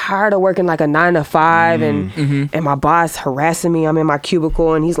like, I'm tired of working like a 9 to 5 and my boss harassing me. I'm in my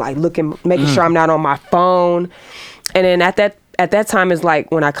cubicle and he's like making sure I'm not on my phone. And then at that time is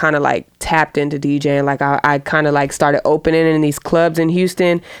like when I kind of like tapped into DJing. Like I kind of like started opening in these clubs in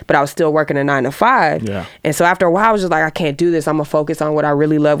Houston, but I was still working a 9 to 5. Yeah. And so after a while, I was just like, I can't do this. I'm gonna focus on what I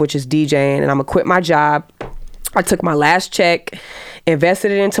really love, which is DJing, and I'm gonna quit my job. I took my last check,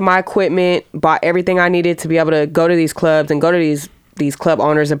 invested it into my equipment, bought everything I needed to be able to go to these clubs and go to these club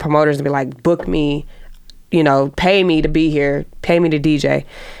owners and promoters and be like, book me, pay me to be here, pay me to DJ.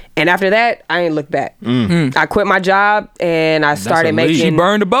 And after that, I ain't looked back. I quit my job and I started making. She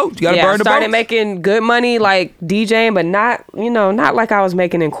burned the boat. You gotta burn the boat. I started making good money, like DJing, but not like I was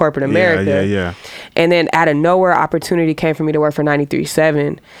making in corporate America. Yeah. And then out of nowhere, opportunity came for me to work for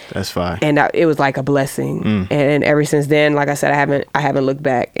 93.7. That's fine. And it was like a blessing. And ever since then, like I said, I haven't looked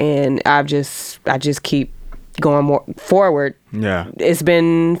back, and I just keep going more forward. Yeah. It's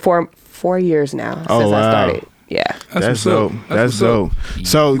been 4 years now since I started. Yeah. That's dope. That's dope.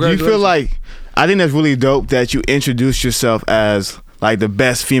 So do you feel like, I think that's really dope that you introduced yourself as like the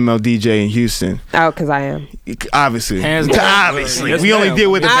best female DJ in Houston. Oh, because I am. Obviously. Hands down. Obviously. Yes, we only ma'am. deal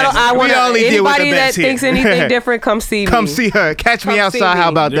with the best. Anybody that here. thinks anything different, come see me. Come see her. Catch me Come outside. see me. How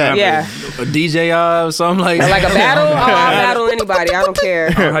about that? Yeah. A DJ or something like that. Like a battle? Oh, I'll battle anybody. I don't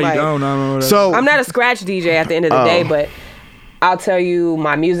care. How you Like, doing? I don't know. So I'm not a scratch DJ at the end of the day, but I'll tell you,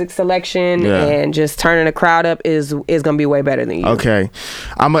 my music selection and just turning the crowd up is gonna be way better than you. okay,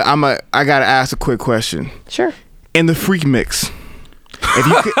 I gotta ask a quick question. Sure. In the freak mix,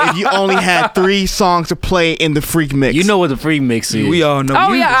 if you only had 3 songs to play in the freak mix, You know what the free mix is. We all know.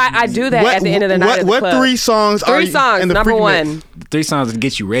 Oh yeah, I do that at the end of the night. What 3 songs are 3 you songs. in the Number freak 1, mix? 3 songs to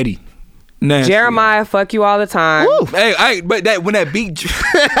get you ready. Nasty. Jeremiah, fuck you all the time. Woo. Hey, but that when that beat.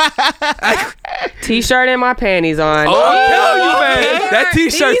 T-shirt and my panties on. I'm telling you, man. That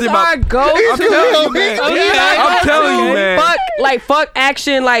T-shirt's These in my. are go-to. I'm telling you, man. I'm telling you, man. Fuck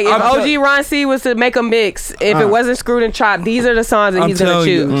action. Like if OG Ron C was to make a mix, if it wasn't Screwed and Chopped, these are the songs that I'm he's gonna telling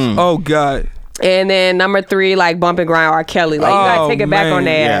choose. you. Oh God. And then number 3, like Bump and Grind, R. Kelly. Like you gotta take it back man. on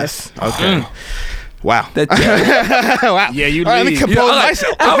their ass. Yes. Okay. Wow. That. Wow. Yeah, you All right, let me lead. compose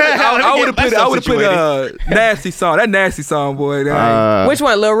myself. I would have put. I would have situated. put nasty song. That nasty song, boy. That Which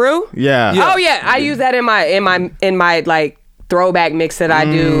one, Lil Rue? Yeah. Yeah. Oh yeah, I use that in my like throwback mix that I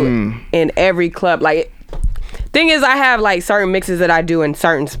do in every club. Like, thing is, I have like certain mixes that I do in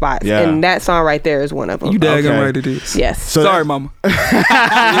certain spots, Yeah. and that song right there is one of them. you daggone Okay. right it is. Yes. So Sorry, mama. Oh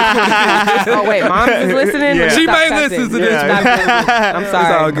wait, mom is listening. Yeah. She Stop may cussing. listen to this. Stop cussing. I'm It's all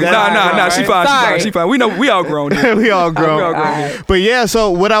sorry. good. Nah. She fine. Sorry. She fine. We know we all grown. Here. we all grown. We all grown. Alright. But yeah, so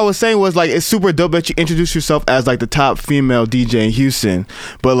what I was saying was like it's super dope that you introduced yourself as like the top female DJ in Houston.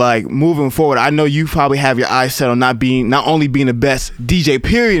 But like moving forward, I know you probably have your eyes set on not only being the best DJ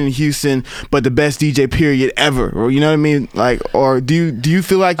period in Houston, but the best DJ period ever. Or you know what I mean? Like, or do you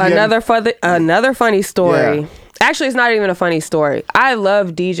feel like you Another funny story. Yeah. Actually, it's not even a funny story. I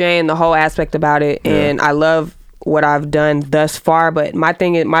love DJing, the whole aspect about it, and I love what I've done thus far. But my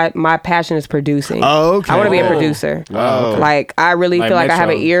thing is, my passion is producing. Oh, okay. I want to be a producer. Oh, okay. Like I really Like feel like I have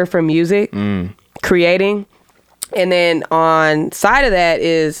an Metro. ear for music, creating. And then on side of that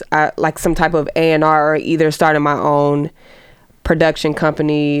is like some type of A&R, or either starting my own production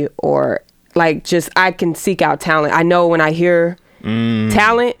company, or like just I can seek out talent. I know when I hear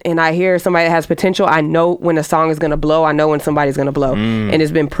talent and I hear somebody that has potential, I know when a song is going to blow. I know when somebody's going to blow. And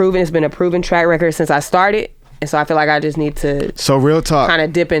it's been proven. It's been a proven track record since I started. And so I feel like I just need to So real talk. kind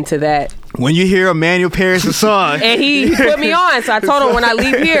of dip into that. When you hear Emmanuel Paris' song, And he put me on. So I told him when I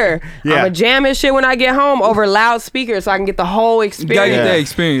leave here, Yeah. I'm going to jam his shit when I get home over loudspeakers so I can get the whole You gotta get experience. that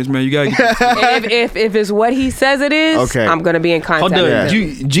experience, man. You gotta get that. And if it's what he says it is, Okay. I'm going to be in contact Hold with up.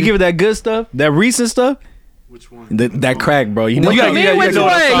 him. Did you give it that good stuff? That recent stuff? Which one? That crack, bro. You know. You gotta- Me, you which know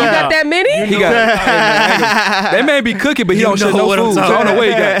one? what I'm You talking got about. that many? He got. They may be cooking, but he don't share know no what I'm food. So I talking don't know what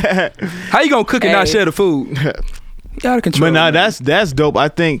he got. How you gonna cook and not Hey. share the food? You out of control. but nah, man. that's dope. I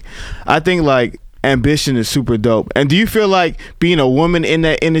think like ambition is super dope. And do you feel like being a woman in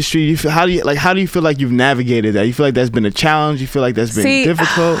that industry, how do you feel like you've navigated that? You feel like that's been a challenge? You feel like that's been See,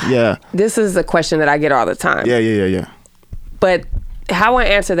 difficult? Yeah. This is a question that I get all the time. Yeah. But how I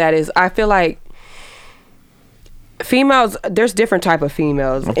answer that is I feel like females, there's different type of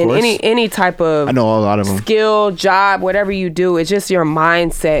females Of in course. any type of I know a lot of them. skill, job, whatever you do. It's just your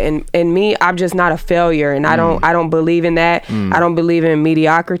mindset. And me, I'm just not a failure, and I don't believe in that. I don't believe in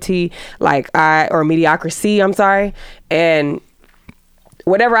mediocrity, or mediocrity. I'm sorry. And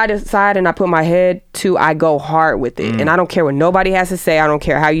whatever I decide and I put my head to, I go hard with it. And I don't care what nobody has to say. I don't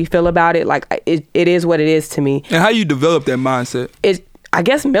care how you feel about it. Like it is what it is to me. And how you develop that mindset? I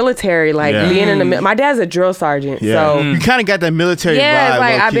guess military, like Yeah. being in the my dad's a drill sergeant, Yeah. so You kind of got that military yeah, vibe. it's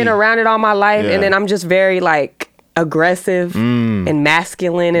like I've low-key. been around it all my life, Yeah. and then I'm just very like aggressive and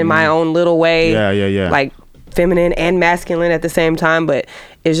masculine in my own little way. Yeah. Like feminine and masculine at the same time, but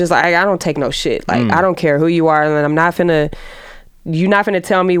it's just like I don't take no shit. Like I don't care who you are, and I'm not finna. You're not finna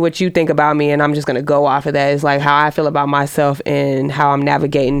tell me what you think about me, and I'm just gonna go off of that. It's like how I feel about myself and how I'm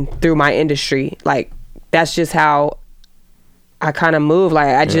navigating through my industry. Like that's just how I kind of move.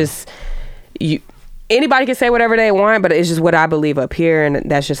 Like I just anybody can say whatever they want, but it's just what I believe up here, and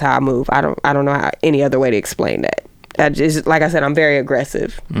that's just how I move. I don't know how any other way to explain that. I just, like I said, I'm very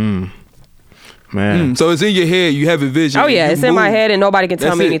aggressive. Man. So it's in your head. You have a vision. Oh yeah, you it's in my move. head, and nobody can tell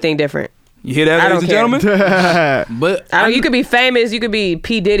That's me it. anything different. You hear that, I ladies and don't gentlemen? But You could be famous, you could be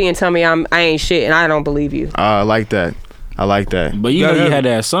P Diddy, and tell me I ain't shit, and I don't believe you. I like that. But you know Gotta you have had to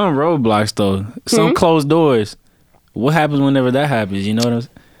have some roadblocks though. Some closed doors. What happens whenever that happens? You know what I'm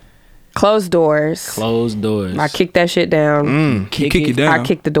saying? Closed doors. Closed doors. I kick that shit down. Kick it down. I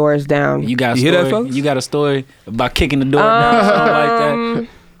kick the doors down. You got a You hear story? that, folks? You got a story about kicking the door down, something like that?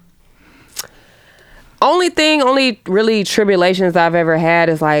 Only really tribulations I've ever had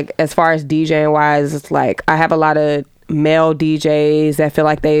is like, as far as DJing wise, it's like I have a lot of male DJs that feel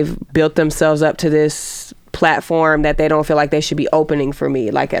like they've built themselves up to this platform that they don't feel like they should be opening for me.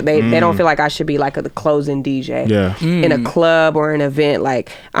 Like they don't feel like I should be like the closing DJ in a club or an event.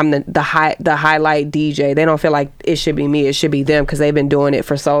 Like I'm the highlight DJ. They don't feel like it should be me. It should be them because they've been doing it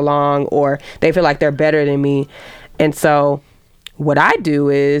for so long, or they feel like they're better than me. And so what I do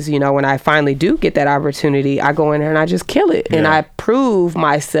is, you know, when I finally do get that opportunity, I go in there and I just kill it and I prove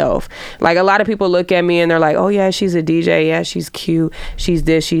myself. Like a lot of people look at me and they're like, oh yeah, she's a DJ. Yeah, she's cute. She's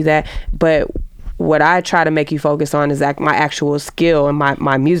this, she's that. But what I try to make you focus on is my actual skill and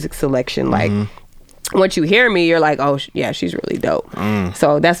my music selection. Like once you hear me, you're like, oh yeah, she's really dope.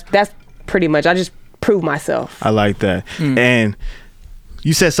 So that's pretty much, I just prove myself. I like that. And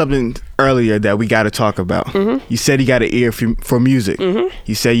you said something earlier that we got to talk about. You said you got an ear for music.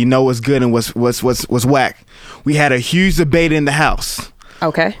 You said you know what's good and what's whack. We had a huge debate in the house.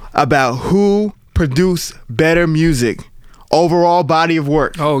 Okay. About who produced better music, overall body of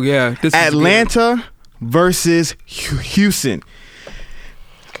work. Oh yeah, this is Atlanta versus Houston.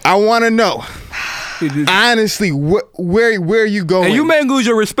 I want to know. Honestly, where are you going? And you may lose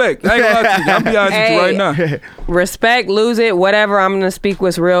your respect. I ain't gonna lie to you. I'm be honest with you right now. Respect, lose it, whatever. I'm gonna speak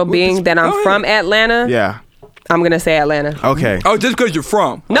what's real. Being that I'm from Atlanta, Yeah. I'm gonna say Atlanta. Okay. Oh, just because you're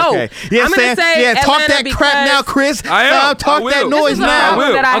from. No, Okay. Yeah, I'm gonna say yeah, talk Atlanta that crap now, Chris. I am. Talk I that will. noise This is a now.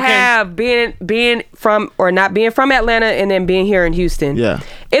 problem that I Okay. have being from or not being from Atlanta and then being here in Houston. Yeah.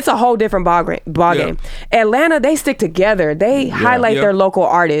 It's a whole different ball game. Atlanta, they stick together. They highlight their local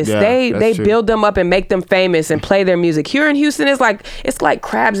artists. Yeah, they that's true. build them up and make them famous and play their music. Here in Houston, it's like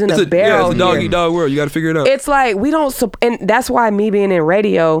crabs in a barrel. It's a dog here. eat dog world. You got to figure it out. It's like we don't, and that's why me being in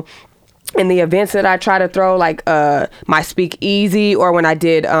radio and the events that I try to throw, like my Speak Easy, or when I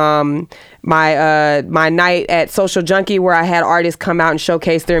did my night at Social Junkie where I had artists come out and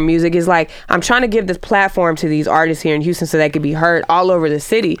showcase their music, is like I'm trying to give this platform to these artists here in Houston so they could be heard all over the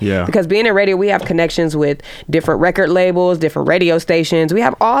city. Yeah. Because being in radio, we have connections with different record labels, different radio stations. We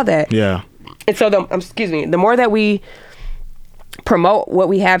have all that. Yeah. And so the more that we promote what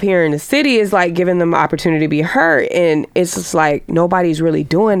we have here in the city is like giving them opportunity to be heard, and it's just like nobody's really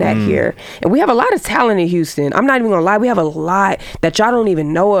doing that here. And we have a lot of talent in Houston. I'm not even gonna lie, we have a lot that y'all don't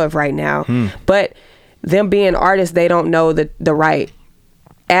even know of right now. But them being artists, they don't know the right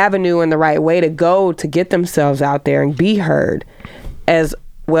avenue and the right way to go to get themselves out there and be heard. As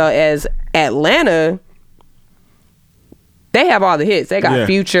well as Atlanta, they have all the hits. They got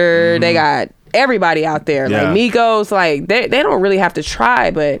Future, they got everybody out there, like Migos. Like they don't really have to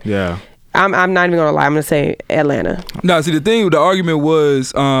try, but I'm not even gonna lie, I'm gonna say Atlanta. No, see, the argument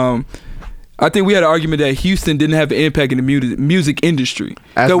was, I think we had an argument that Houston didn't have an impact in the music industry.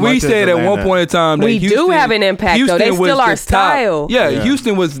 So we said at one point in time that we do have an impact, though. They still our style.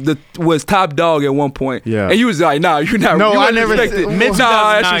 Houston was top dog at one point. Yeah. And you was like, nah, you're not. No, you I wasn't never respected. said-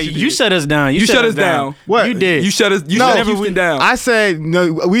 Nah, You shut us down. You shut us down. What? You did. You shut us. You No, shut Houston down. I said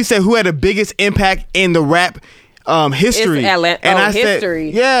no. We said who had the biggest impact in the rap history. It's Atlanta. And I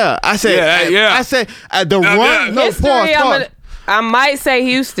history. said, yeah. I said, Yeah. I said the run. No, History, pause. I might say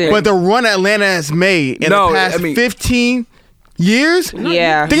Houston. But the run Atlanta has made in the past 15 years.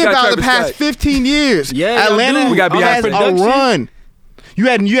 Yeah. Think You got about the Travis past Scott. 15 years. Yeah, y'all Atlanta do. We gotta be has high a production. run. You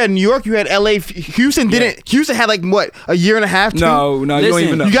had New York, you had LA, Houston didn't. Houston had like what, a year and a half? No, you don't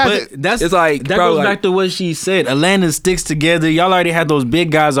even know. You guys- but that's It's like that probably goes like- back to what she said. Atlanta sticks together. Y'all already had those big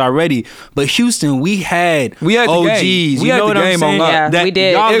guys already, but Houston, we had the OGs. game. We you had know the what I'm game on saying? lock. Yeah, That we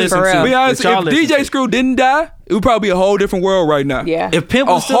did. Y'all It was listen for real. to. Be honest, that y'all if listen DJ to. Screw didn't die, it would probably be a whole different world right now. Yeah. If Pimp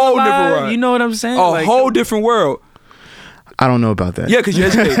A was still whole different alive, world. you know what I'm saying? A Like, whole different world. I don't know about that. Yeah, because you're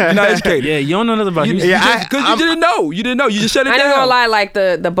educated. You're not educated. yeah, you don't know nothing about You, Houston. because you didn't know. You didn't know. You just shut it I down. ain't gonna lie, like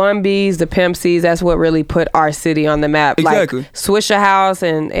the Bun B's, the Pimp C's, that's what really put our city on the map. Exactly. Like Swisher House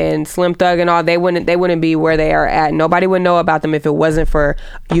and Slim Thug and all, they wouldn't be where they are at. Nobody would know about them if it wasn't for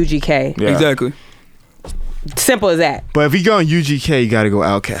UGK. Yeah. Exactly. Simple as that. But if you go on UGK, you got to go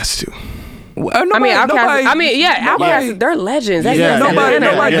Outkast too. I mean, Outkast. Outkast. They're legends. That's nobody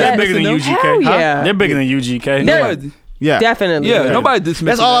They're bigger than UGK. Hell yeah. They're bigger than UGK. Yeah, definitely. Yeah, nobody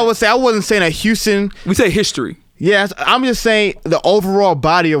dismisses. That's all I would say. I wasn't saying that Houston. We say history. Yes, I'm just saying the overall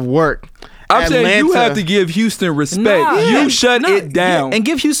body of work. I'm saying you have to give Houston respect. You shut it down. And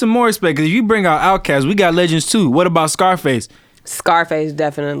give Houston more respect, because if you bring out Outkast, we got legends too. What about Scarface? Scarface,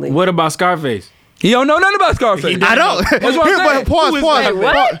 definitely. What about Scarface? He don't know nothing about Scarface. I don't. That's what I'm saying. Pause. Wait,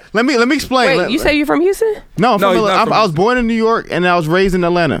 what? Let me explain. Wait, you say you from Houston? No, he's not from I was born in New York and I was raised in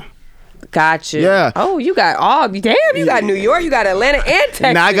Atlanta. Gotcha. Yeah. Oh, you got you got New York, you got Atlanta and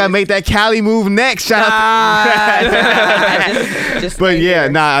Texas. Now I gotta make that Cali move next. Shout out. Just But yeah,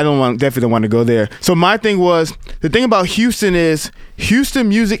 I definitely don't want to go there. So my thing was, the thing about Houston is Houston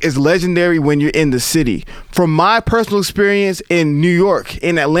music is legendary when you're in the city. From my personal experience in New York,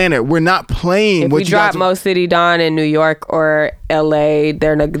 in Atlanta, we're not playing. If we drop Mo City Dawn in New York or LA,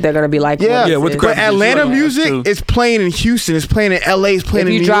 they're gonna be like, what the but Atlanta music is playing in Houston, it's playing in LA, it's playing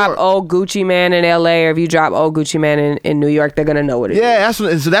in New York. If you drop Old Gucci Man in LA, or if you drop Old Gucci Man in New York, they're gonna know what it is. Yeah,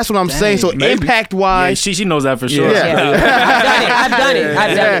 that's what I'm saying. So impact wise, she knows that for sure. I've done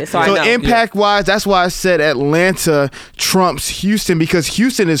it. So I know. impact wise, that's why I said Atlanta trumps Houston, because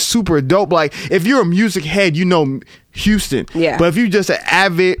Houston is super dope. Like, if you're a music head, you know Houston. Yeah. But if you're just an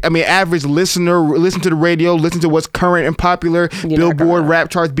average listener, listen to the radio, listen to what's current and popular, Billboard, rap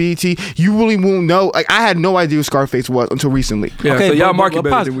charts, BET, you really won't know. Like, I had no idea who Scarface was until recently. Yeah, so y'all market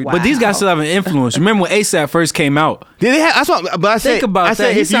better than we do. But these guys still have an influence. Remember when ASAP first came out? Did they have? That's what. But I said, think about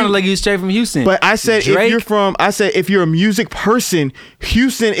that. He sounded like he was straight from Houston. But I said, Drake, if you're a music person,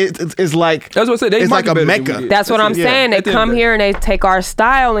 Houston is like, that's what I said. It's like a mecca. That's what I'm saying. They come here and they take our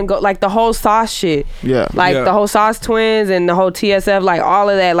style and go, like the whole Sauce shit. Yeah. Like the whole Sauce Twins and the whole TSF, like all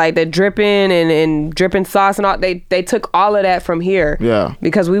of that, like the dripping and dripping sauce and all. They took all of that from here. Yeah.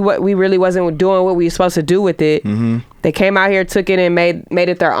 Because we really wasn't doing what we were supposed to do with it. Mm-hmm. They came out here, took it, and made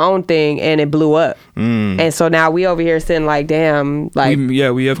it their own thing, and it blew up. And so now we over here sitting like, damn, like we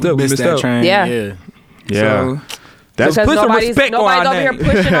effed up. We missed that out. train. Yeah. So, that's because put some nobody's respect on over here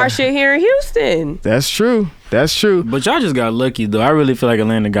that. pushing our shit here in Houston. That's true. But y'all just got lucky, though. I really feel like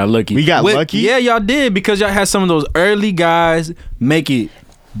Atlanta got lucky. We got lucky? Yeah, y'all did, because y'all had some of those early guys make it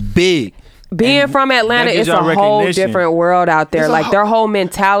big. Being from Atlanta, that gives it's a y'all whole recognition. different world out there. Like their whole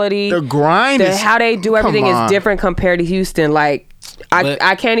mentality, The grind is how they do everything come on. is different compared to Houston. Like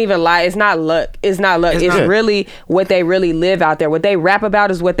I can't even lie. It's not luck. It's really what they really live out there. What they rap about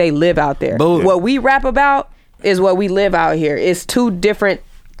is what they live out there. But what we rap about is what we live out here. It's two different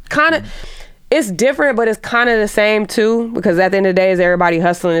kind of. It's different, but it's kind of the same too. Because at the end of the day, is everybody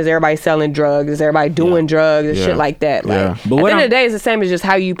hustling? Is everybody selling drugs? Is everybody doing drugs and shit like that? Like, But at the end of the day, it's the same as just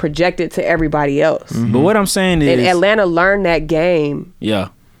how you project it to everybody else. But what I'm saying is, And Atlanta learned that game. Yeah.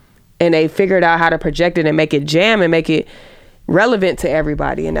 And they figured out how to project it and make it jam and make it relevant to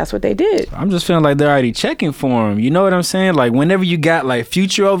everybody, and that's what they did. I'm just feeling like they're already checking for him. You know what I'm saying? Like, whenever you got like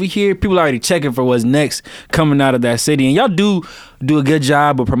Future over here, people are already checking for what's next coming out of that city. And y'all do a good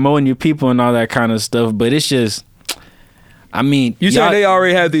job of promoting your people and all that kind of stuff. But it's just, I mean, you say they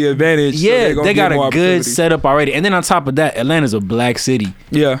already have the advantage. Yeah, so they got a good setup already. And then on top of that, Atlanta's a black city.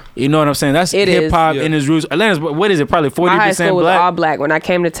 Yeah. You know what I'm saying? That's hip hop in its roots. Atlanta's, what is it? Probably 40% My high school was black. all black. When I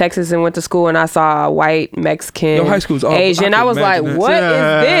came to Texas and went to school and I saw a white, Mexican, Your high school's all Asian, I was like, what is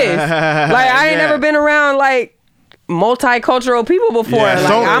this? Like, I ain't never been around like multicultural people before. Yeah. Like,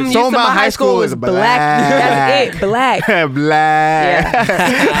 So- I'm used so to my my high high school school is was black. That's it, black. Black.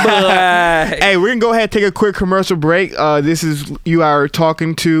 Yeah. Hey, we're gonna go ahead and take a quick commercial break. This is you are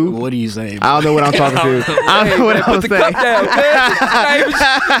talking to. What are you saying? I don't know what I'm talking to. I don't know what I'm Put the cup saying.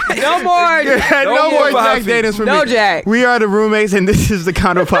 down. No more. No more Jack Hafeez. Daniels for No me. Jack. We are the roommates, and this is the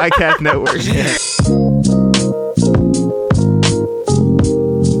Condo Podcast Network.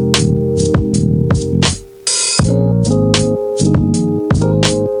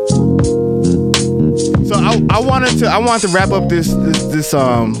 So I wanted to wrap up this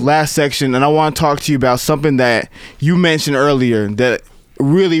last section, and I want to talk to you about something that you mentioned earlier that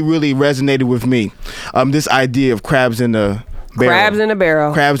really resonated with me. This idea of crabs in the barrel. Crabs in a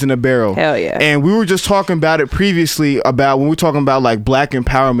barrel. Crabs in a barrel. Hell yeah. And we were just talking about it previously about when we were talking about like black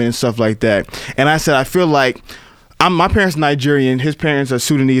empowerment and stuff like that. And I said I feel like my parents are Nigerian. His parents are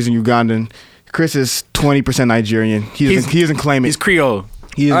Sudanese and Ugandan. Chris is 20% Nigerian. He doesn't claim it. He's Creole.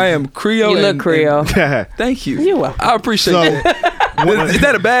 I am Creole. You look Creole. Thank you. You're welcome. I appreciate that. Is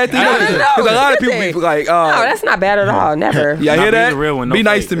that a bad thing? No, Because a lot of people be like, no, that's not bad at all. Never. yeah, Nah, hear but that? he's a real one, no Be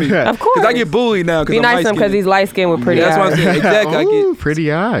nice fake. to me. Of course. Because I get bullied now. Be nice to him because he's light skinned with pretty That's what I'm eyes. saying. Exactly. I Ooh, get.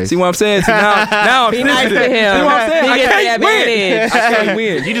 pretty eyes. See what I'm saying? So now I'm Be nice sensitive. to him. See what I'm saying? He I gets the can't win. advantage. I can't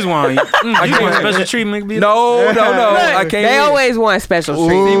win. You just want special treatment. Be No. I can't They win. always want special See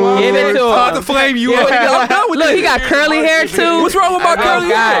treatment. what I'm Give it saying? to I'm about him. to flame you Give up. it to I'm done with Look, this. he got curly hair too. What's wrong with my curly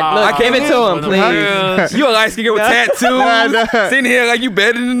hair? God, look, I can't give it to him, please. You a light skin girl with tattoos, sitting here like you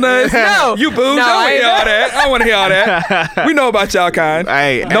better than us. No. You boobs. No, I I don't want to hear all that. I don't want to hear all that. We know about y'all kind.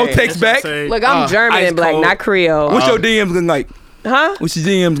 Hey, No hey. text back. Look, I'm German ice and black, cold. not Creole. What's your DMs looking like? Huh? What's your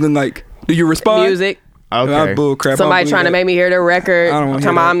DMs looking like? Do you respond? Music. Okay. I'm bull crap. Somebody trying to make me hear the record. I don't wanna Talking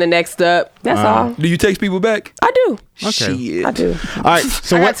hear about that. I'm the next up. That's all. Do you text people back? I do. Okay. Shit. I do. All right.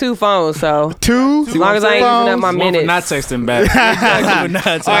 So I got what? 2 phones, so Two. as long as I ain't using up my One for minutes. not texting back. Exactly. Not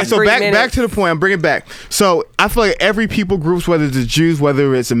All right, texting. so 3 back minutes. to the point. I'm bringing it back. So I feel like every people groups, whether it's the Jews,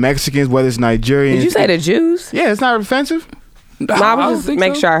 whether it's the Mexicans, whether it's Nigerians. Did you say the Jews? Yeah, it's not offensive. No, I was just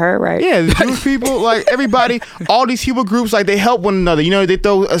make sure I heard right. Yeah, the Jewish people, like everybody, all these people groups, like they help one another. You know, they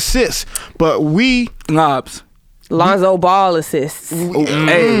throw assists, but we. Knobs. Lonzo Ball assists.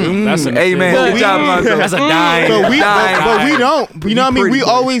 Hey, That's an hey man, assist. good job, Lonzo. That's a dime. But we don't. You know what I mean? pretty We good.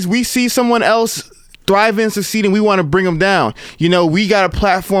 always we see someone else thriving, succeeding. We want to bring them down. You know, we got a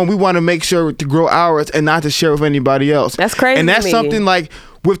platform. We want to make sure to grow ours and not to share with anybody else. That's crazy And that's to me. something like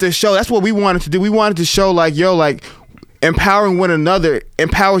with the show. That's what we wanted to do. We wanted to show like, yo, like empowering one another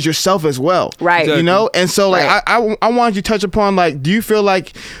empowers yourself as well. Right. You know? And so like Right. I wanted you to touch upon like, do you feel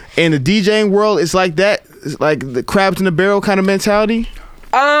like in the DJing world it's like that? It's like the crabs in the barrel kind of mentality?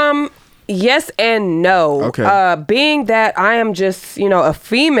 Yes and no. Okay. Being that I am just, a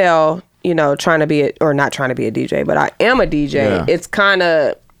female, trying to be or not trying to be a DJ, but I am a DJ. Yeah. It's kind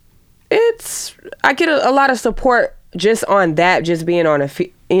of, I get a lot of support just on that, just being on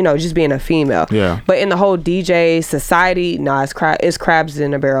just being a female. Yeah. But in the whole DJ society, it's crabs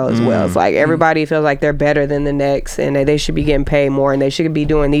in a barrel as well. It's like everybody feels like they're better than the next, and they should be getting paid more, and they should be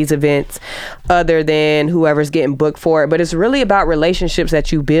doing these events other than whoever's getting booked for it. But it's really about relationships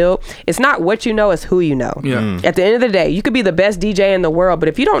that you build. It's not what you know, it's who you know. Yeah. At the end of the day, you could be the best DJ in the world, but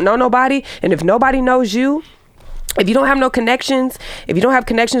if you don't know nobody, and if nobody knows you, if you don't have no connections, if you don't have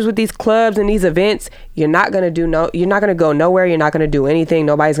connections with these clubs and these events, you're not gonna go nowhere. You're not gonna do anything.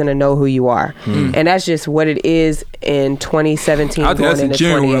 Nobody's gonna know who you are, and that's just what it is in 2017. I think that's in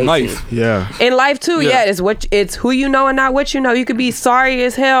general in life. Yeah. In life too, Yeah. it's who you know and not what you know. You could be sorry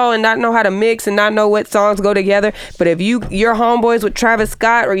as hell and not know how to mix and not know what songs go together. But if you're homeboys with Travis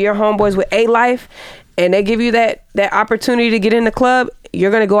Scott or you're homeboys with A-Life, and they give you that opportunity to get in the club, you're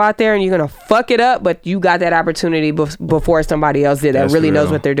gonna go out there and you're gonna fuck it up, but you got that opportunity before somebody else did that That's really knows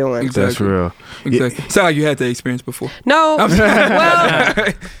real. what they're doing. Exactly. That's real. Exactly. Sound like you had that experience before. No,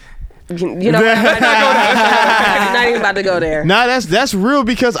 well, you know, what? I'm not even about to go there. Nah, that's real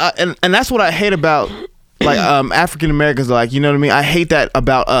because and that's what I hate about like African Americans. Like, you know what I mean? I hate that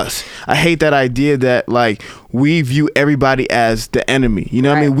about us. I hate that idea that like we view everybody as the enemy. You know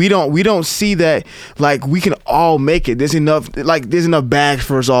what I mean? We don't see that like we can all make it. There's enough bags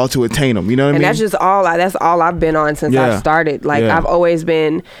for us all to attain them. You know what I mean? And that's all I've been on since I started. Like I've always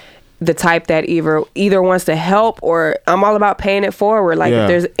been the type that either wants to help or I'm all about paying it forward. Like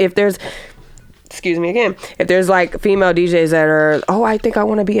if there's excuse me again, if there's like female DJs that are, I think I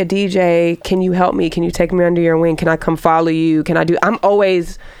want to be a DJ, can you help me? Can you take me under your wing? Can I come follow you? I'm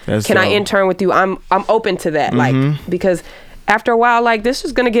always, I intern with you? I'm open to that. Like, because after a while, like this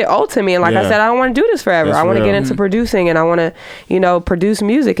is going to get old to me. And like I said, I don't want to do this forever. That's I want to real. get into producing and I want to, produce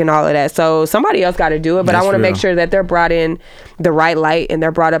music and all of that. So somebody else got to do it, but I want to make sure that they're brought in the right light and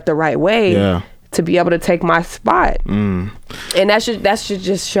they're brought up the right way to be able to take my spot. And that should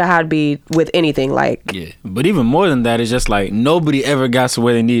just show how to be with anything. Like, Yeah, but even more than that, it's just like nobody ever got to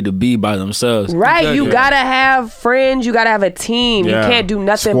where they need to be by themselves. right, you gotta have friends, you gotta have a team. Yeah. You can't do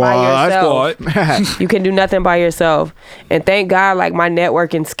nothing by yourself. Squad. You can do nothing by yourself. And thank God, like my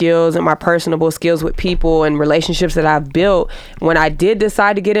networking skills and my personable skills with people and relationships that I've built, when I did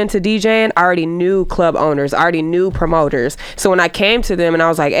decide to get into DJing, I already knew club owners, I already knew promoters. So when I came to them and I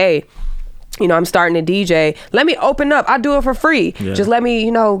was like, hey, I'm starting to DJ. Let me open up. I'll do it for free. Yeah. Just let me,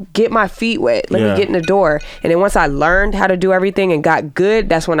 get my feet wet. Let me get in the door. And then once I learned how to do everything and got good,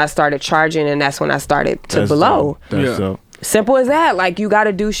 that's when I started charging and that's when I started to blow. That's dope. Simple as that. Like, you got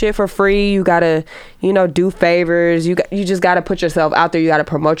to do shit for free. You got to, do favors. You just got to put yourself out there. You got to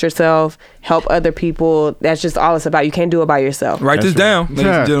promote yourself, help other people. That's just all it's about. You can't do it by yourself. Write this down, ladies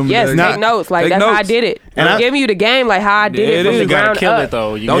and gentlemen. Yes, take notes. Like, that's how I did it. And I'm giving you the game, like how I did it from the ground kill up. it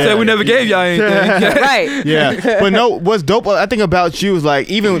though. Don't say we never gave y'all anything. Right. Yeah, but no, what's dope I think about you is like,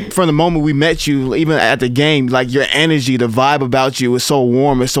 even from the moment we met you, even at the game, like your energy, the vibe about you is so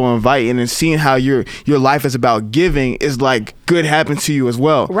warm, it's so inviting, and seeing how your life is about giving is like good happened to you as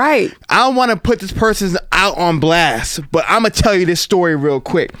well. Right. I don't want to put this person out on blast, but I'm gonna tell you this story real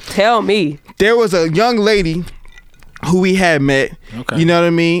quick. Tell me. There was a young lady who we had met. Okay. You know what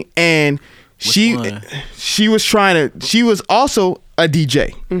I mean? And she was also a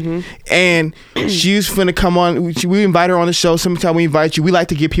DJ. Mm-hmm. And she was finna come on. We invite her on the show. Sometime we invite you. We like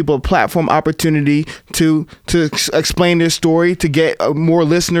to give people a platform opportunity to explain their story, to get more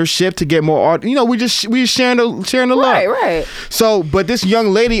listenership, to get more art. We just sharing the love. Right. So, but this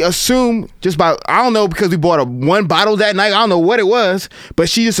young lady assumed just by, I don't know, because we bought one bottle that night. I don't know what it was, but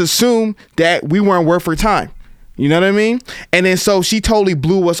she just assumed that we weren't worth her time. You know what I mean? And then so she totally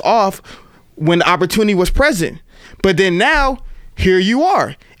blew us off when the opportunity was present. But then now, here you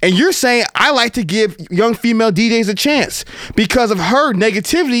are. And you're saying, I like to give young female DJs a chance. Because of her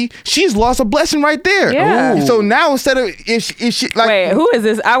negativity, she's lost a blessing right there. Yeah. Ooh. So now instead of, if she like... Wait, who is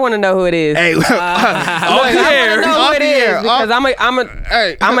this? I want to know who it is. Hey, I want to know who it is. Because I'm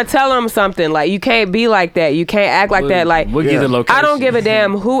going to tell them something. Like, you can't be like that. You can't act like that. Like, we'll get the location. I don't give a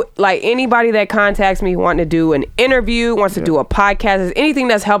damn who, like, anybody that contacts me wanting to do an interview, wants to do a podcast, anything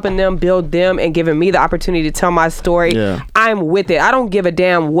that's helping them build them and giving me the opportunity to tell my story, I'm with it. I don't give a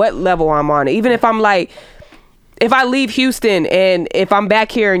damn what level I'm on. Even if I'm like, if I leave Houston and if I'm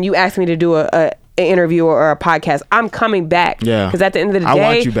back here and you ask me to do an interview or a podcast, I'm coming back. Yeah. Because at the end of the day, I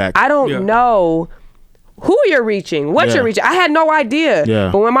want you back. I don't know who you're reaching, what you're reaching. I had no idea. Yeah.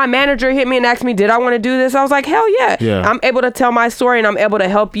 But when my manager hit me and asked me, did I want to do this? I was like, hell yeah. I'm able to tell my story and I'm able to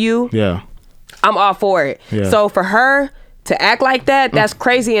help you. Yeah. I'm all for it. Yeah. So for her to act like that, that's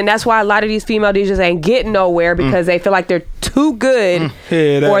crazy. And that's why a lot of these female DJs ain't getting nowhere, because they feel like they're too good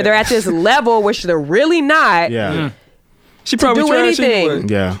or they're at this level, which they're really not. Yeah. She probably do anything. Anyway.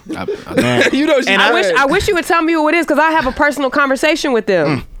 Yeah. I wish you would tell me who it is, because I have a personal conversation with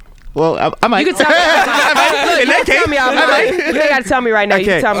them. Well, I might. You can tell me. You tell me offline. You ain't got to tell me right now. You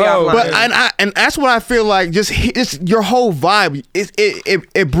can tell me offline. But and that's what I feel like. Just your whole vibe.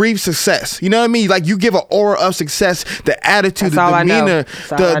 It breathes success. You know what I mean? Like, you give an aura of success. The attitude, the demeanor,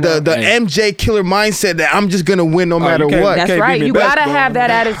 the MJ killer mindset that I'm just gonna win no matter what. That's right. You gotta have that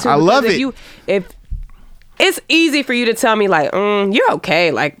attitude. I love it. If it's easy for you to tell me like, you're okay,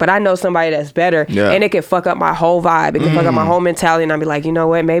 like, but I know somebody that's better, and it can fuck up my whole vibe. It can fuck up my whole mentality, and I'll be like, you know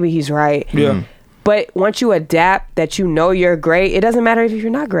what? Maybe he's right. Yeah. But once you adapt that you know you're great, it doesn't matter if you're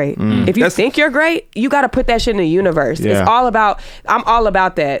not great. If you think you're great, you got to put that shit in the universe. Yeah. I'm all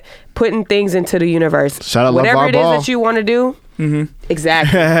about that, putting things into the universe. Whatever it is that you want to do.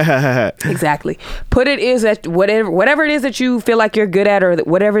 Exactly. Put it is that whatever it is that you feel like you're good at, or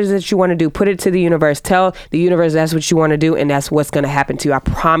whatever it is that you want to do, put it to the universe. Tell the universe that's what you want to do, and that's what's going to happen to you. I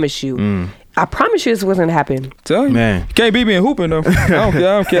promise you. I promise you this was gonna happen. Tell you, man. You can't beat me in hooping though. I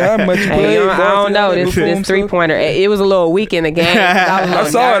don't care how much you play. I don't know. This 3-pointer. It was a little weak in the game. I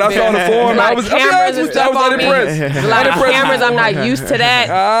saw it. I saw the form. I was impressed. A lot of cameras. I'm not used to that.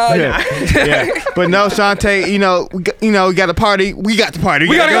 But no, Shante. We got the party. We got the party.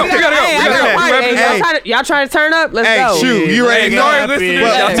 We gotta go. Y'all trying to turn up? Let's go. Shoot, you ready?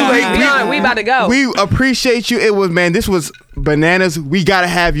 We about to go. We appreciate you. This was bananas. We gotta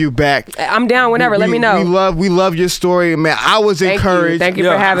have you back. I'm down whenever. Let me know. We love your story, man. I was encouraged. Thank you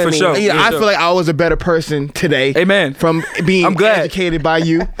for having me. Sure. I feel like I was a better person today. Amen. From being educated by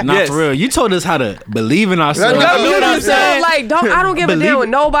you. Not for real. You told us how to believe in ourselves. You know what I'm saying? Like, I don't give a damn what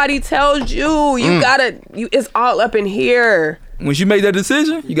nobody tells you. You gotta. It's all up in here. Once you make that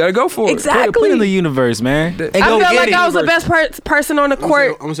decision, you gotta go for it. Exactly. Put it in the universe, man. I feel like I was the best person on the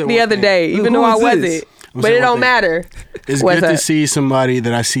court the other day, even though I wasn't. But it don't matter. It's good to see somebody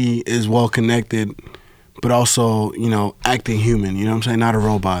that I see is well connected, but also, acting human. You know what I'm saying? Not a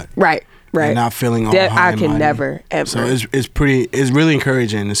robot. Right. And not feeling all that high I can never ever. So it's really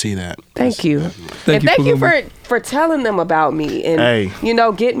encouraging to see that. Thank you. Thank you for telling them about me and Hey. you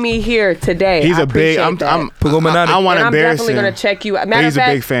know, get me here today. He's I a big. appreciate that. I want to and I'm embarrass definitely him. gonna check you out. Matter He's of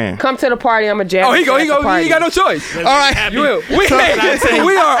fact, a big fan. come to the party. I'm a jam. Oh, he go. He got no choice. All right. You will. We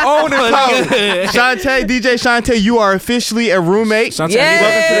are on it. Shante, DJ Shante, you are officially a roommate. Shante, Yeah.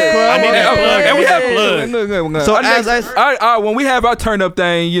 Welcome to the club. I need that plug. And we have plug. So when we have our turn up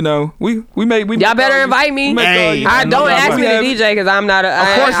thing, you know, we make Y'all better invite me. Hey. I don't ask me to DJ because I'm not a. Of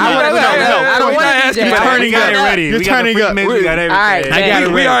course you don't. I don't We're want not to asking DJ. you to I turn want it to up. turn up. You're turning up. We got everything. All right,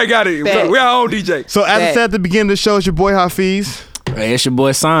 bet. we already got it. Bet. We're our own DJ. So as I Bet. said at the beginning of the show, it's your boy Hafeez. Hey, it's your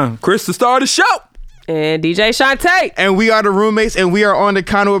boy Sam. Chris, the star of the show. And DJ Shante. And we are the roommates, and we are on the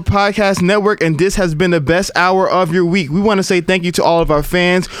Conduit Podcast Network, and this has been the best hour of your week. We want to say thank you to all of our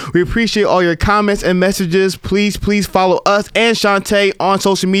fans. We appreciate all your comments and messages. Please follow us and Shante on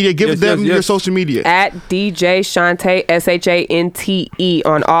social media. Give them your social media. At DJ Shante, Shante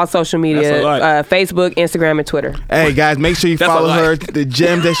on all social media, That's a lot. Facebook, Instagram, and Twitter. Hey guys, make sure you That's follow a lot. her, the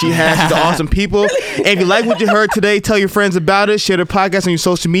gem that she has, the awesome people. And if you like what you heard today, tell your friends about it. Share the podcast on your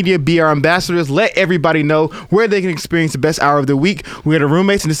social media. Be our ambassadors. Let everybody know where they can experience the best hour of the week. We are the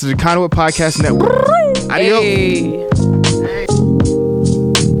roommates, and this is the Conduit Podcast Network. Adios. Hey.